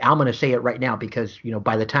 and I'm going to say it right now because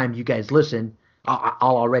by the time you guys listen,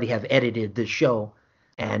 I'll already have edited this show.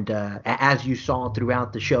 And as you saw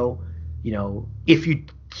throughout the show, if you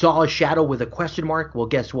saw a shadow with a question mark, well,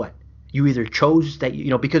 guess what? You either chose that,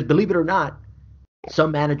 because believe it or not,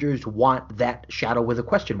 some managers want that shadow with a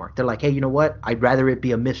question mark. They're like, hey, you know what? I'd rather it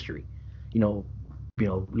be a mystery.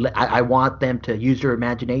 I want them to use their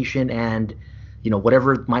imagination and,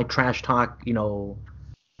 whatever my trash talk,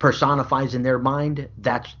 personifies in their mind,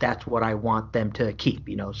 that's what I want them to keep,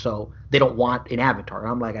 so they don't want an avatar.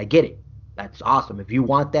 I'm like, I get it. That's awesome. If you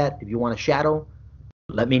want that, if you want a shadow,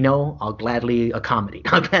 let me know. I'll gladly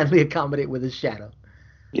accommodate. I'll gladly accommodate with a shadow.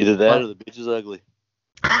 Either that or the bitch is ugly.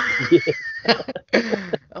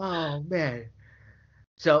 Oh man.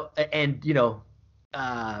 So, and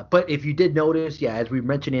but if you did notice, yeah, as we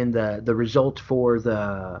mentioned in the results for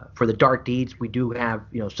the Dark Deeds, we do have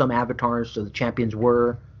some avatars. So the champions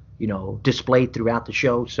were displayed throughout the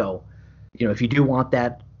show. So if you do want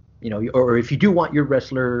that, or if you do want your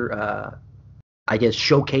wrestler, I guess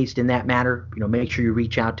showcased in that manner, make sure you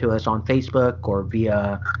reach out to us on Facebook or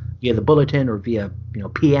via the bulletin or via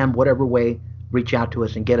PM, whatever way, reach out to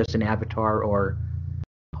us and get us an avatar or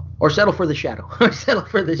settle for the shadow. Settle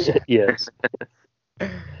for the shadow. Yes.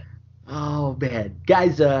 Oh man,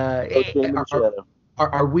 guys, are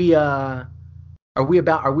we about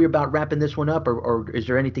wrapping this one up, or is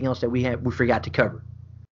there anything else that we forgot to cover?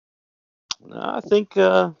 I think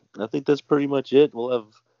that's pretty much it. We'll have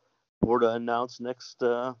more to announce next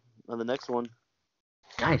on the next one.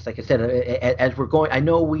 Nice. Like I said, as we're going, I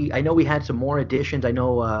know we had some more additions. I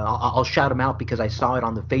know I'll shout them out because I saw it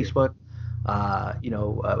on the Facebook.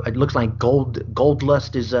 It looks like Gold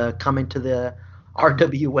Lust is coming to the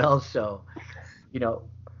RWL. So,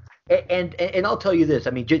 and I'll tell you this. I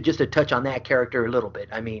mean, just to touch on that character a little bit.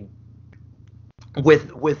 I mean, with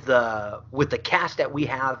the cast that we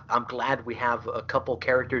have, I'm glad we have a couple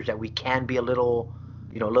characters that we can be a little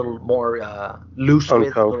more loose with.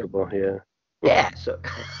 Uncomfortable, yeah. Yeah. So.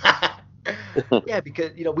 Yeah,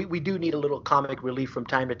 because we do need a little comic relief from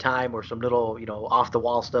time to time, or some little off the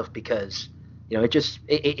wall stuff, because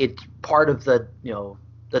it's part of the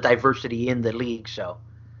the diversity in the league. So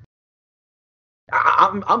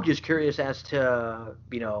I'm just curious as to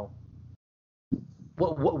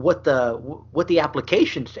what the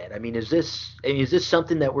application said. I mean, is this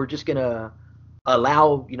something that we're just gonna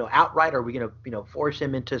allow outright? Or are we gonna force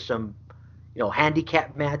him into some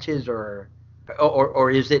handicap matches, or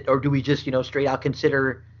is it, or do we just straight out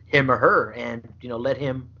consider him or her and let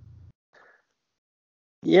him?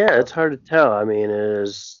 Yeah, it's hard to tell. I mean,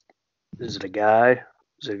 is it a guy?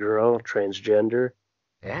 Is it a girl? Transgender?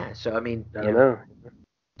 Yeah. So I mean, I don't know.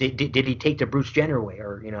 Did he take the Bruce Jenner way,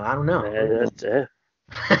 or I don't know. That's it.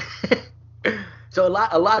 So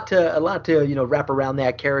a lot to wrap around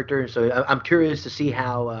that character. So I'm curious to see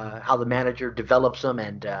how the manager develops him,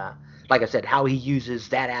 and like I said, how he uses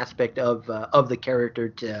that aspect of the character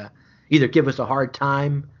to either give us a hard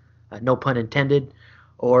time, no pun intended,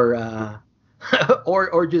 or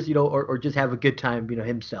or just or just have a good time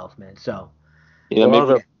himself, man. So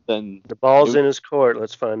then the ball's in his court.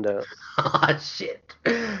 Let's find out. Oh shit.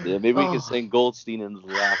 Yeah, maybe we can send Goldstein into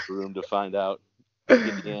the locker room to find out,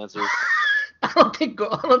 get the answers. I don't think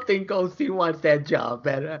Goldstein wants that job,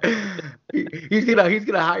 man. He's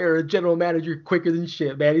gonna hire a general manager quicker than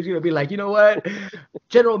shit, man. He's gonna be like, you know what?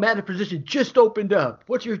 General manager position just opened up.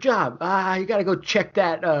 What's your job? You gotta go check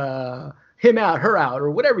that him out, her out,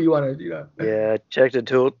 or whatever you want to, Yeah, check the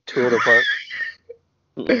tool department.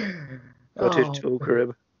 Go to tool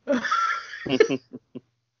crib.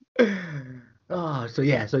 Oh, so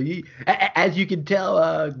yeah, so as you can tell,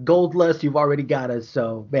 Goldlust, you've already got us.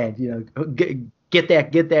 So man, get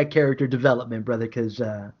that character development, brother, because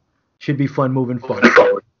should be fun moving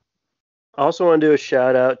forward. Also want to do a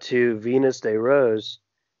shout out to Venus De Rose.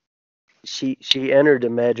 She entered the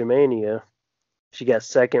Magimania. She got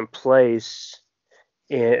second place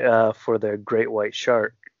for the Great White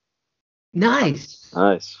Shark. Nice.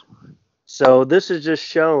 Nice. So this is just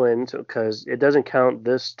showing, because it doesn't count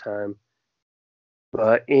this time,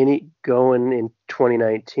 but going in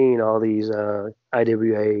 2019, all these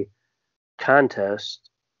IWA contests,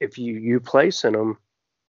 if you place in them,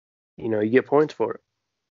 you get points for it.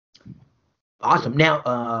 Awesome.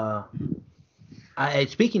 Now,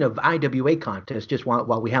 speaking of IWA contests, just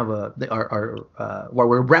while we have while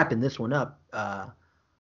we're wrapping this one up,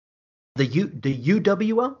 the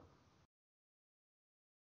UWL,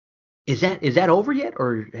 is that over yet,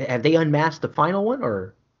 or have they unmasked the final one,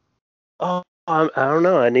 or? Oh, I don't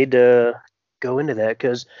know. I need to go into that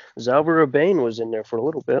because Zalber Urbane was in there for a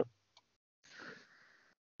little bit.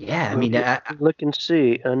 Yeah, I mean, look and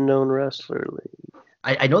see Unknown Wrestler League.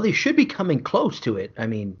 I know they should be coming close to it. I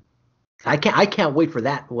mean, I can't wait for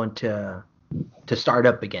that one to start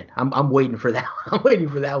up again. I'm waiting for that. I'm waiting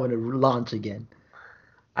for that one to launch again.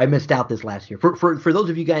 I missed out this last year. For those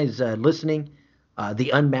of you guys listening, the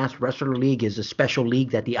Unmasked Wrestler League is a special league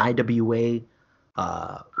that the IWA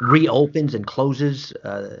reopens and closes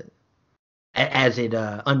as it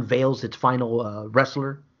unveils its final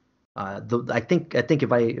wrestler. I think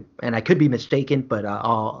if I could be mistaken, but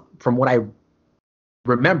from what I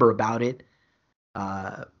remember about it,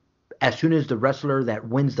 as soon as the wrestler that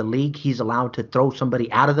wins the league, he's allowed to throw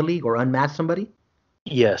somebody out of the league or unmask somebody.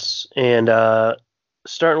 Yes, and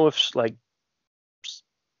starting with like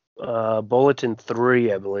Bulletin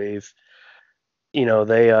 3, I believe. They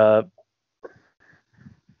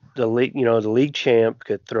the league champ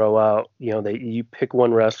could throw out. You pick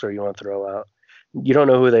one wrestler you want to throw out. You don't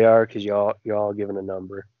know who they are because you're all given a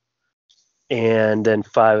number, and then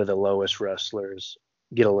 5 of the lowest wrestlers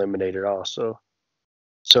get eliminated also.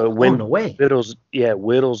 So no way. whittles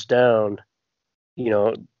down,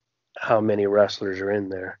 how many wrestlers are in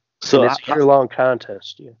there. So and it's a year-long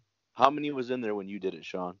contest. Yeah. How many was in there when you did it,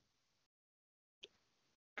 Sean?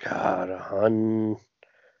 God,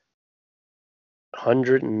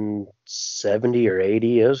 170 or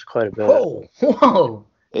 80. It was quite a bit. Whoa.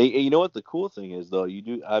 Hey, you know what the cool thing is, though? You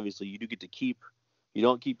do get to keep. You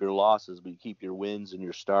don't keep your losses, but you keep your wins and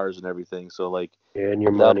your stars and everything. So like, and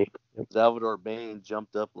your money. Salvador Bain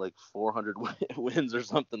jumped up like 400 wins or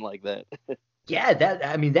something like that. Yeah,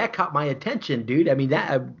 that caught my attention, dude. I mean,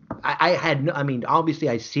 that I had no, I mean, obviously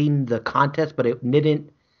I seen the contest, but it didn't,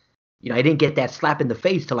 I didn't get that slap in the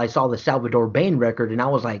face till I saw the Salvador Bain record, and I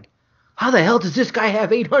was like, how the hell does this guy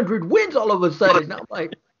have 800 wins all of a sudden? And I'm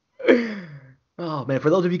like, oh man, for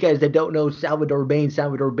those of you guys that don't know Salvador Bain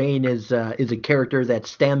is a character that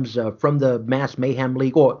stems from the Mass Mayhem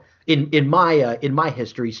League, or in my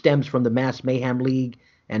history stems from the Mass Mayhem League,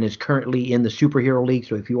 and is currently in the Superhero League.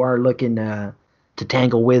 So if you are looking to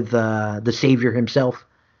tangle with the Savior himself,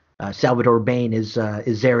 Salvador Bain is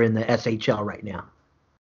there in the SHL right now.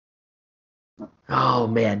 Oh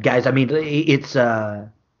man, guys, I mean, it's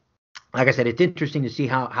like I said, it's interesting to see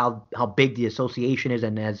how big the association is,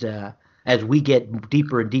 and as we get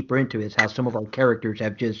deeper and deeper into it, how some of our characters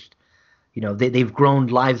have just, they've grown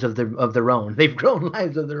lives of their own. They've grown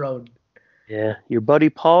lives of their own. Yeah, your buddy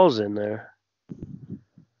Paul's in there.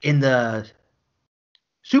 In the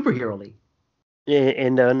Superhero League. Yeah,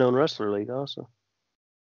 and the Unknown Wrestler League also.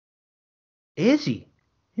 Is he?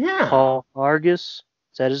 Yeah. Paul Hargis, is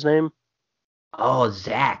that his name? Oh,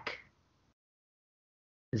 Zach.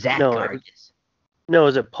 Hargis. No,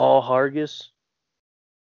 is it Paul Hargis?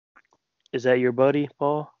 Is that your buddy,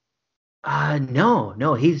 Paul?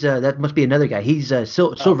 No, he's that must be another guy. He's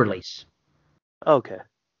Silverlace. Okay.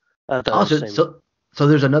 So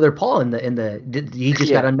there's another Paul in the. Did he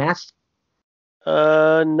just got unmasked?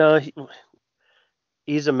 No,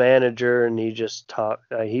 he's a manager and he just talk.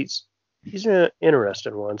 He's an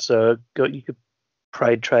interesting one. So you could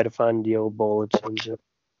probably try to find the old bulletins.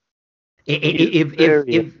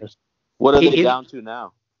 What are they down to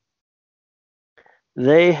now?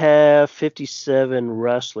 They have 57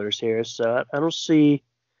 wrestlers here, so I don't see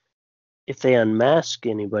if they unmask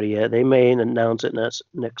anybody yet. They may announce it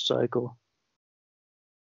next cycle.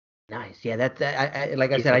 Nice, yeah.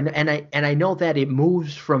 Like I said, I know that it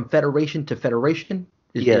moves from federation to federation.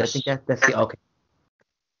 Yes, I think that's the okay.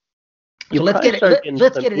 So let's get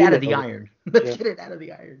it out of the iron. Let's get it out of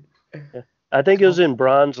the iron. I think it was in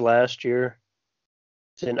bronze last year.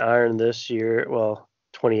 It's in iron this year. Well,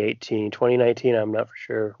 2018. 2019, I'm not for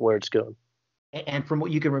sure where it's going. And from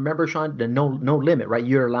what you can remember, Sean, the no limit, right?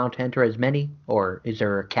 You're allowed to enter as many, or is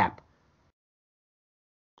there a cap?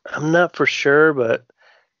 I'm not for sure, but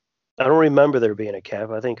I don't remember there being a cap.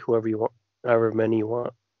 I think whoever you want, however many you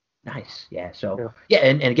want. Nice. Yeah. So, yeah,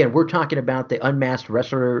 and again, we're talking about the Unmasked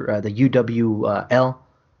Wrestler, the UWL.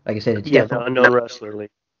 Like I said, it's The definitely Unknown Wrestler League.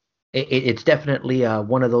 it's definitely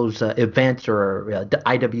one of those events or the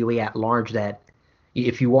IWA at large that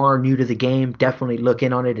if you are new to the game, definitely look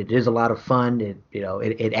in on it. It is a lot of fun.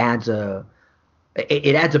 It adds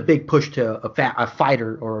a big push to a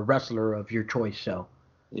fighter or a wrestler of your choice. So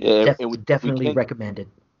Yeah, definitely recommended.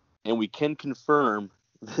 And we can confirm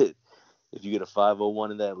that if you get a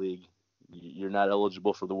 501 in that league, you're not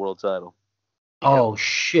eligible for the world title. Oh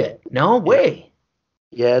shit! No way.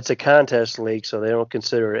 Yeah, it's a contest league, so they don't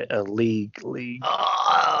consider it a league.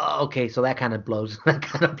 Oh, okay. So that kind of blows. That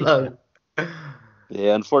kind of blows.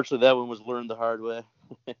 Yeah, unfortunately, that one was learned the hard way.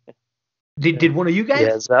 Did one of you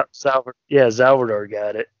guys? Yeah, Salvador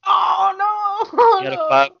got it. Oh no! He had a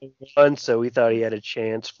 501, so he thought he had a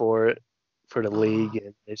chance for it for the league,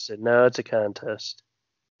 and they said no, it's a contest.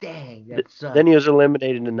 Dang, that sucks. Then he was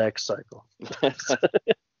eliminated in the next cycle.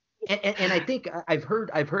 And I think I've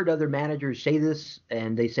heard other managers say this,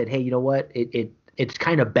 and they said, hey, you know what? It's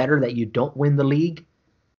kind of better that you don't win the league.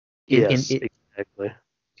 Yes, exactly.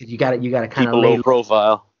 Because you got to kind of keep a low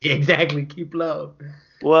profile. Exactly, keep low.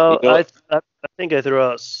 Well, I think I threw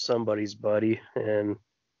out somebody's buddy, and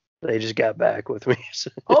they just got back with me.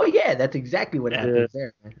 Oh yeah, that's exactly what happens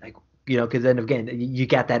there, man. Like, because then again, you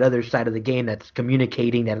got that other side of the game that's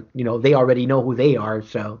communicating that they already know who they are.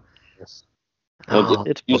 So. Yes.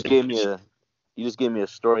 You just gave me a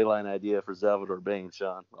storyline idea for Salvador Bain,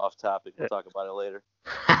 Sean. Off topic. We'll talk about it later.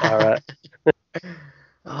 All right.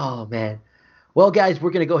 Oh man. Well, guys, we're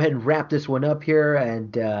gonna go ahead and wrap this one up here,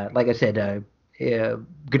 and like I said,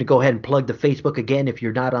 gonna go ahead and plug the Facebook again. If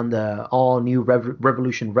you're not on the all new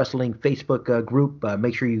Revolution Wrestling Facebook group,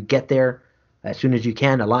 make sure you get there as soon as you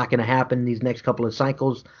can. A lot gonna happen these next couple of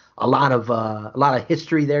cycles. A lot of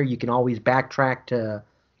history there. You can always backtrack to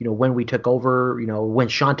when we took over, when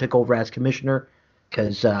Sean took over as commissioner,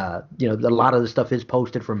 because a lot of the stuff is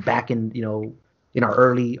posted from back in in our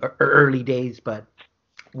early days, but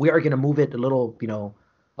we are going to move it a little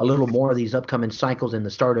more of these upcoming cycles in the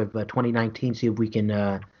start of 2019. See if we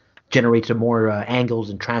can generate some more angles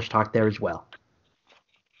and trash talk there as well.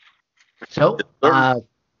 So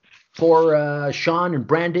for Sean and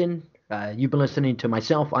Brandon, you've been listening to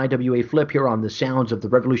myself, IWA Flip, here on the Sounds of the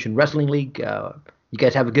Revolution Wrestling League. You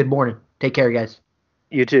guys have a good morning. Take care, guys.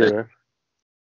 You too, man.